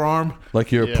Yeah. forearm.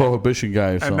 Like you're a prohibition guy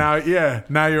or And something.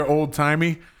 now you're old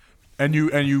timey, and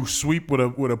you sweep with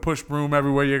a push broom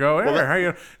everywhere you go. Hey, how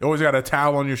you always got a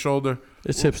towel on your shoulder.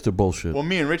 It's hipster bullshit. Well,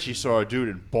 me and Richie saw a dude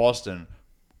in Boston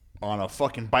on a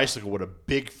fucking bicycle with a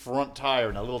big front tire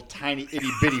and a little tiny itty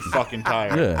bitty fucking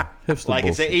tire. Yeah, hipster Like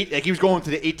it's bullshit. like he was going to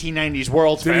the 1890s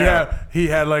World's Did Fair. he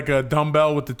had like a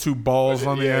dumbbell with the two balls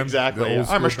on the Yeah, end. exactly. The Yeah. old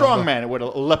I'm a school strong dumbbell. man with a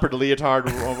leopard leotard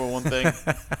over one thing.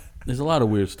 There's a lot of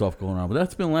weird stuff going on, but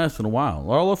that's been lasting a while.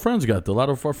 All our friends got a lot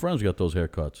of our friends got those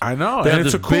haircuts. I know, They and have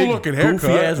it's a this cool big, looking haircut.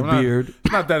 goofy-ass I'm not- beard.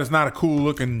 It's not that it's not a cool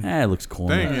looking It looks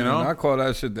corny. thing, you know. I call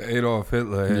that shit the Adolf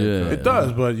Hitler haircut. Yeah. It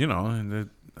does, but you know, and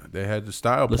they had the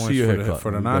style Let's see points your for the, haircut.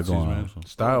 for the What you got Nazis, going on? man.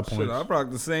 Style Shit, points. I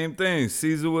rock the same thing.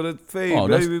 Caesar with a fade, Oh,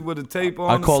 that's- baby, with a tape on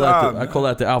I call the side. that I call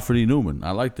that the Alfred E. Newman.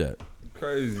 I like that.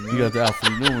 Crazy, man. You got the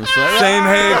Alfred E. Newman. Same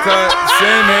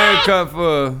haircut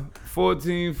for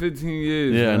 14, 15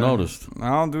 years. Yeah, I man. noticed. I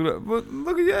don't do that. But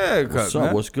look at your haircut, What's up?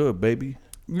 man. What's good, baby?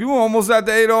 You almost at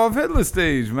the Adolf Hitler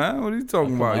stage, man. What are you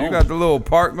talking about? my You own got the little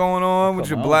part going on with cut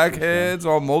your my own black shit, man. heads,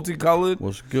 all multicolored.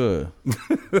 What's good?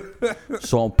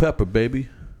 Salt and pepper, baby.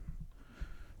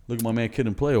 Look at my man Kid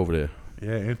and Play over there.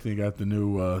 Yeah, Anthony got the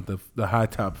new the high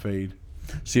top fade.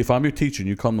 See, if I'm your teacher and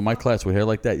you come to my class with hair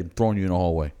like that, I'm throwing you in the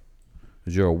hallway.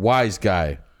 Because you're a wise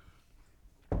guy.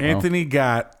 Anthony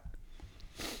got.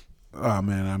 Oh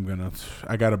man,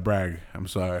 I gotta brag. I'm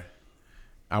sorry.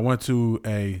 I went to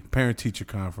a parent teacher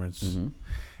conference,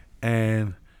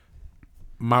 and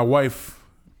my wife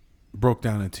broke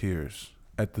down in tears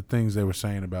at the things they were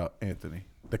saying about Anthony.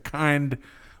 The kind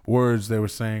words they were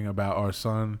saying about our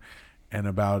son, and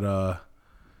about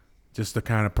just the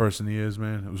kind of person he is.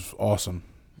 Man, it was awesome.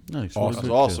 Nice. Awesome. What a That's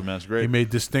good awesome, kid. man. That's He great. made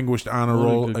distinguished honor What a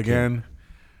roll good kid. again,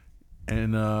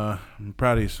 and I'm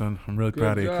proud of you, son. I'm really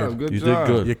proud of you, kid. Good You job.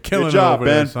 did good. You're killing Good job, it over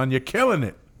there, Ben. son. You're killing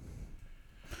it.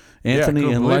 Anthony, Yeah, I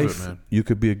couldn't in believe life, it, man. you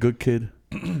could be a good kid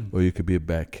or you could be a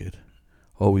bad kid.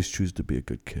 Always choose to be a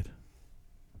good kid.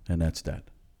 And that's that.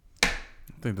 I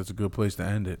think that's a good place to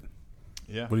end it.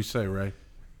 Yeah. What do you say, Ray?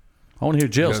 I want to hear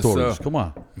jail Yes, stories. sir. Come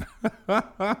on.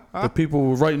 The people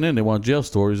were writing in, they want jail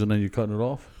stories, and then you're cutting it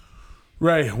off.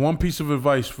 Ray, one piece of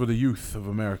advice for the youth of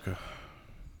America.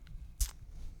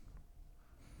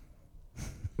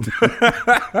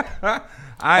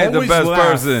 I ain't Always the best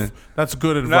laugh. person. That's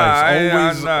good advice. I-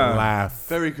 Always nah. laugh.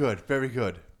 Very good. Very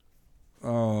good.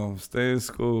 Oh, stay in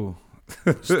school.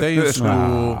 Stay in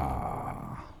school.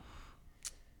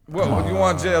 What you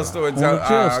want jail story? Want a jail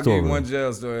I'll give story. you one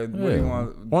jail story. What do Yeah. you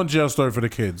want? One jail story for the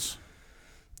kids.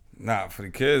 Nah, for the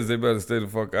kids, they better stay the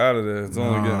fuck out of there. It's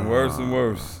only getting worse and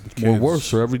worse. More Kids. worse,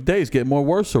 sir. Every day it's getting more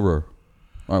worse, sir. All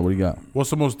right, what do you got? What's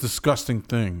the most disgusting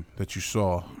thing that you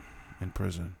saw in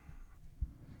prison?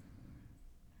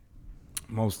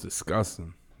 Most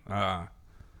disgusting.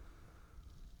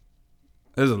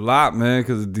 There's a lot, man,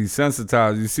 because it's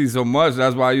desensitized. You see so much,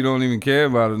 that's why you don't even care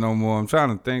about it no more. I'm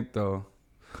trying to think, though.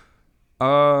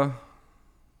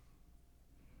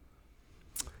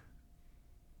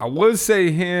 I would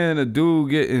say hearing a dude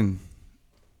getting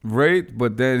raped,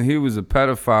 but then he was a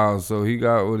pedophile, so he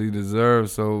got what he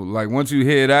deserved. So, like, once you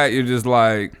hear that, you're just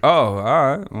like, oh,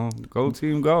 all right, well, go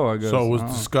team, go, I guess. So it was I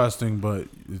don't know. disgusting, but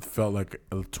it felt like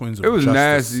twins of It was justice.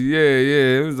 nasty, yeah.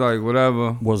 It was like,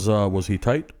 whatever. Was he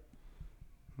tight?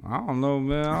 I don't know,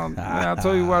 man. I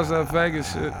told you watch that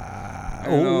Vegas shit.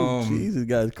 Oh, Jesus,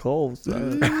 guy's cold.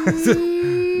 Son.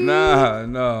 Nah,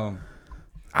 no.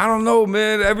 I don't know,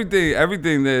 man.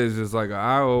 Everything there is just like an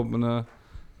eye opener.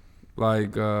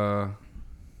 Like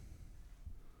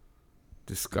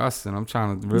disgusting. I'm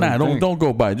trying to really think. Don't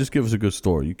go by it. Just give us a good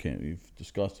story. You can't. You're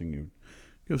disgusting. You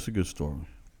give us a good story.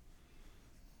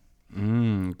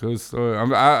 Good story.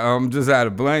 I'm just at a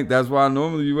blank. That's why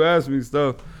normally you ask me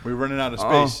stuff. We're running out of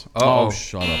space. Oh,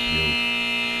 shut up, you.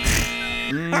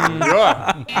 We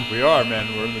are,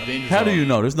 man. We're in the danger How zone. do you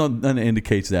know? There's nothing that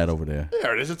indicates that over there.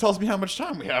 There it is. It tells me how much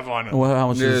time we have on it. Well, how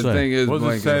much Yeah, does it the say? thing is, What does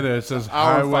it blanking. say there? It says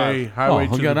Hour and highway Oh,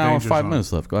 to we the got an hour and danger 5 zone.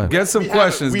 minutes left. Go ahead. Get some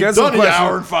questions. We've Get some done the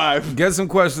hour questions. and 5. Get some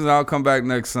questions. I'll come back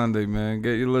next Sunday, man.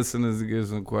 Get your listeners to get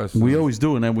some questions. We always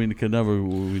do, and then we never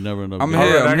end up. I'm All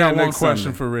here. right, I got one next question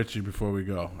Sunday. for Richie before we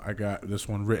go. I got this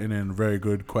one written in. Very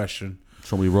good question.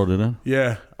 Somebody wrote it in.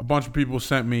 Yeah, a bunch of people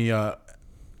sent me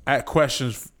at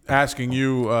questions asking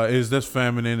you, is this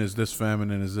feminine? Is this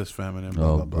feminine? Is this feminine? Blah,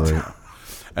 Oh, blah, blah. great.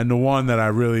 And the one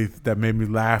that made me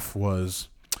laugh was,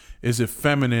 is it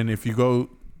feminine if you go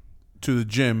to the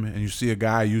gym and you see a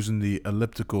guy using the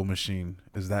elliptical machine?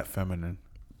 Is that feminine?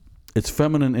 It's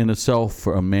feminine in itself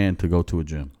for a man to go to a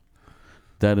gym.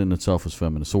 That in itself is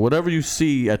feminine. So whatever you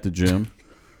see at the gym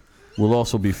will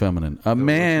also be feminine. A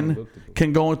man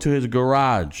can go into his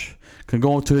garage, can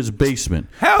go into his basement.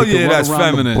 Hell He can yeah, run that's around the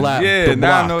feminine. the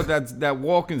Now I block. know that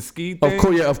walking ski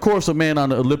thing. Of course, a man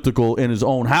on an elliptical in his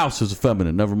own house is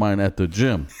feminine. Never mind at the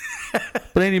gym.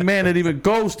 But any man that even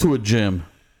goes to a gym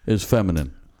is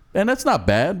feminine. And that's not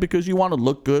bad because you want to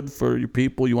look good for your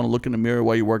people. You want to look in the mirror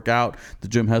while you work out. The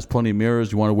gym has plenty of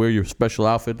mirrors. You want to wear your special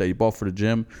outfit that you bought for the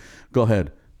gym. Go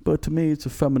ahead. But to me, it's a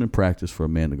feminine practice for a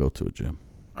man to go to a gym.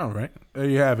 All right. There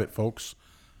you have it, folks.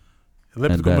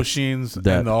 Elliptical machines and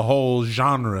the whole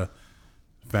genre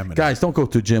feminine. Guys, don't go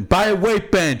to a gym. Buy a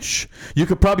weight bench. You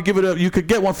could probably you could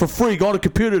get one for free. Go on the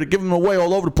computer to give them away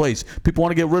all over the place. People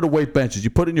want to get rid of weight benches. You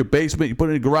put it in your basement, you put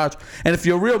it in your garage, and if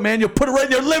you're a real man, you'll put it right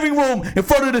in your living room in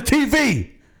front of the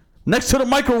TV, next to the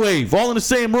microwave, all in the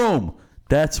same room.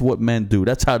 That's what men do.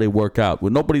 That's how they work out.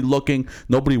 With nobody looking,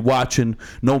 nobody watching,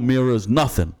 no mirrors,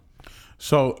 nothing.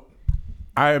 So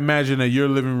I imagine that your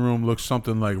living room looks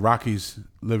something like Rocky's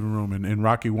living room in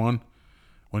Rocky 1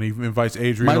 when he invites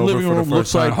Adrian My over living for the room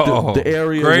first looks time. like the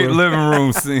area. Great where, living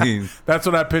room scene. That's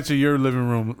what I picture your living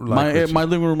room like. Richie. my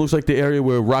living room looks like the area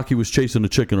where Rocky was chasing the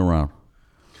chicken around.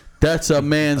 That's a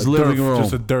man's living room.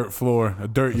 Just a dirt floor, a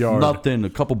dirt yard. Nothing. A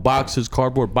couple boxes,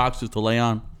 cardboard boxes to lay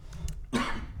on.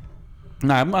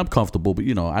 Nah, I'm comfortable, but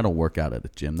I don't work out at a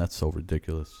gym. That's so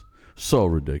ridiculous. So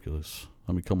ridiculous.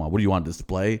 I mean, come on. What do you want to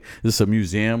display? Is this a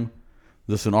museum?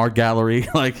 Is this an art gallery?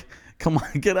 Like, come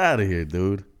on, get out of here,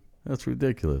 dude. That's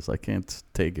ridiculous. I can't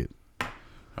take it.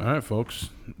 All right, folks.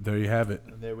 There you have it.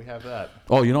 And there we have that.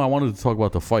 Oh, I wanted to talk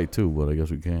about the fight too, but I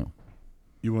guess we can't.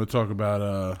 You want to talk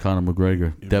about Conor McGregor,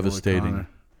 your boy devastating. Conor?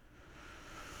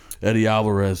 Eddie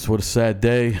Alvarez, what a sad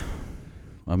day.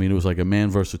 I mean, it was like a man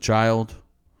versus a child.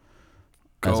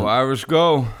 Go Irish,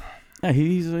 go. Yeah,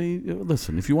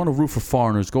 listen, if you want to root for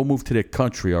foreigners, go move to their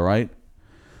country, all right?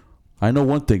 I know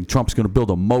one thing. Trump's going to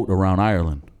build a moat around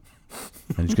Ireland.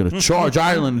 And he's going to charge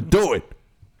Ireland to do it.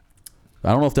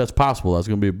 I don't know if that's possible. That's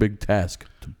going to be a big task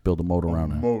to build a moat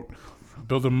around there.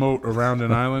 Build a moat around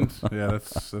an island. Yeah,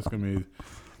 that's going to be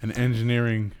an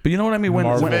engineering. But you know what I mean?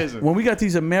 Amazing. When we got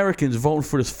these Americans voting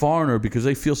for this foreigner because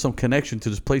they feel some connection to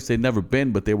this place they've never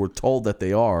been, but they were told that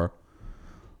they are.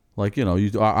 Like,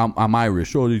 I'm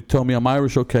Irish. Oh, you tell me I'm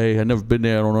Irish? Okay, I've never been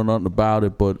there. I don't know nothing about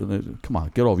it. But come on,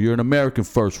 get over. You're an American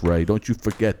first, Ray. Don't you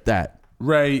forget that.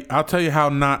 Ray, I'll tell you how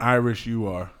not Irish you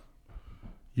are.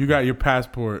 You got your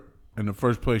passport, and the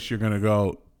first place you're going to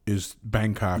go is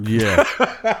Bangkok. Yeah,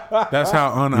 That's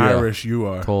how un-Irish you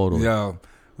are. totally. Yo,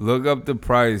 look up the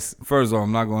price. First of all,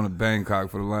 I'm not going to Bangkok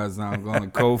for the last time. I'm going to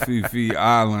Koh Phi Phi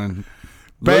Island.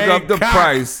 Look up the Bangkok.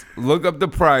 price. Look up the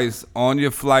price on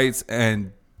your flights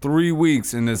and 3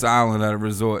 weeks in this island at a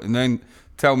resort, and then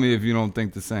tell me if you don't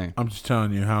think the same. I'm just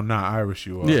telling you how not Irish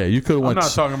you are. Yeah, you could have I'm went.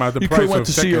 not talking about the you price could have went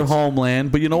of to see your tickets.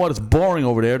 homeland, but you know what? It's boring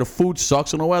over there. The food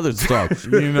sucks and the weather sucks.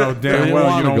 You know You damn don't well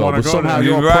wanna you don't go, want to but go somehow there.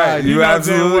 you're You're all right. pride. You know damn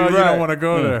absolutely well you right. don't want to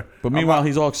go there. But meanwhile,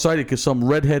 he's all excited because some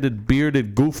redheaded,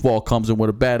 bearded goofball comes in with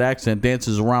a bad accent,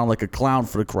 dances around like a clown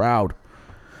for the crowd,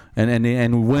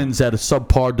 and wins at a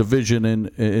subpar division in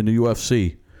the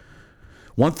UFC.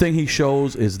 One thing he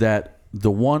shows is that the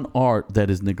one art that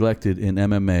is neglected in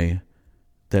MMA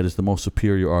that is the most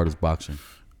superior art is boxing.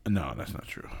 No, that's not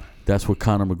true. That's what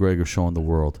Conor McGregor's showing the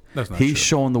world. That's not He's true.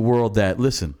 showing the world that,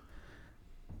 listen,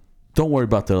 don't worry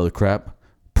about that other crap.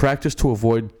 practice to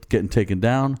avoid getting taken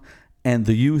down, and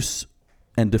the use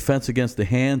and defense against the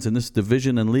hands in this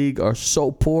division and league are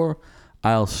so poor,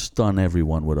 I'll stun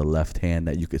everyone with a left hand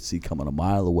that you could see coming a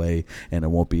mile away, and there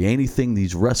won't be anything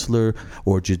these wrestler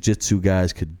or jiu-jitsu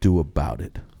guys could do about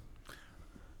it.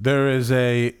 There is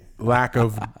a lack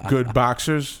of good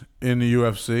boxers in the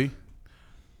UFC,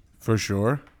 for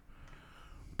sure.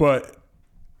 But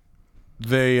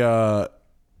there's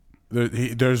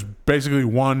basically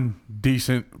one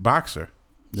decent boxer.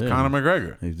 It's Conor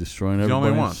McGregor. He's destroying He's the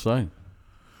everybody only in one. his sight.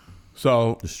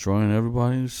 So Destroying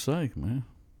everybody in his sight, man.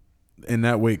 in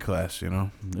that weight class,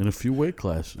 In a few weight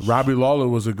classes. Robbie Lawler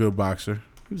was a good boxer.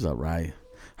 He was all right.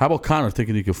 How about Conor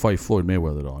thinking he could fight Floyd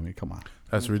Mayweather, though? I mean, come on.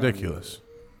 That's ridiculous.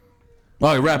 All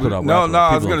right, wrap it up. No, wrap it no,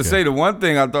 up. I was People gonna don't say care. the one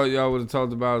thing I thought y'all would have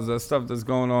talked about is that stuff that's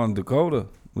going on in Dakota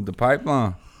with the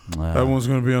pipeline. That one's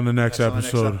going to be on the next That's on the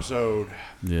next episode. episode.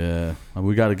 Yeah. And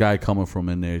we got a guy coming from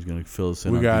in there. He's going to fill us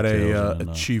in We on got details a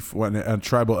and, chief, a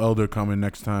tribal elder coming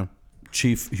next time.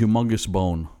 Chief Humongous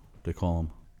Bone, they call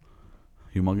him.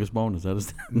 Humongous Bone, is that his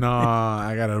name? No,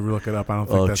 I got to look it up. I don't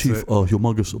think that's Chief it.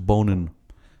 Humongous Bonin.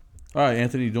 All right,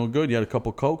 Anthony, you doing good? You had a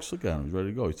couple Cokes? Look at him. He's ready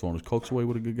to go. He's throwing his Cokes away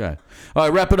with a good guy. All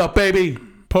right, wrap it up, baby.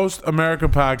 Post America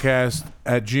Podcast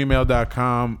at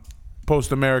gmail.com.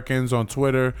 Post Americans on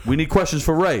Twitter. We need questions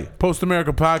for Ray. Post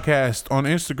America Podcast on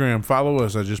Instagram. Follow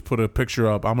us. I just put a picture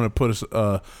up. I'm gonna put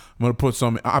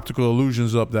some optical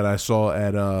illusions up that I saw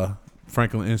at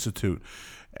Franklin Institute.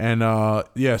 And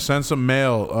send some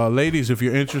mail, ladies. If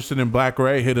you're interested in Black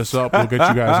Ray, hit us up. We'll get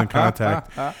you guys in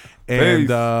contact. And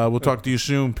we'll talk to you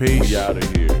soon. Peace. We out of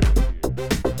here.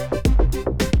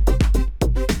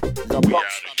 The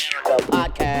Post America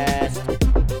Podcast.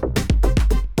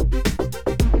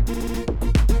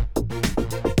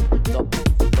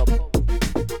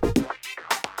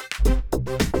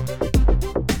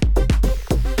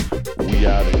 We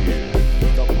out of here.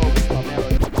 The Post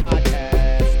America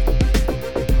Podcast.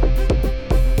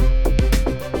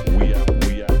 We out of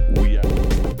here.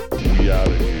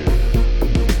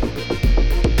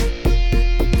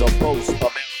 The Post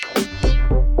America.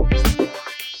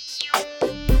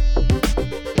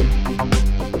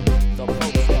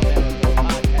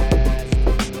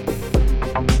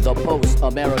 The Post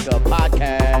America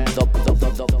Podcast. The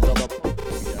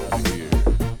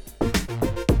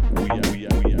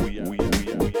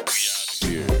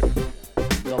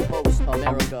Post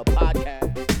America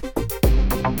Podcast.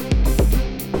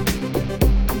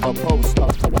 The Post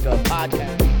America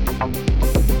Podcast.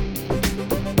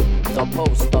 The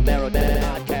Post America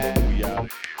Podcast.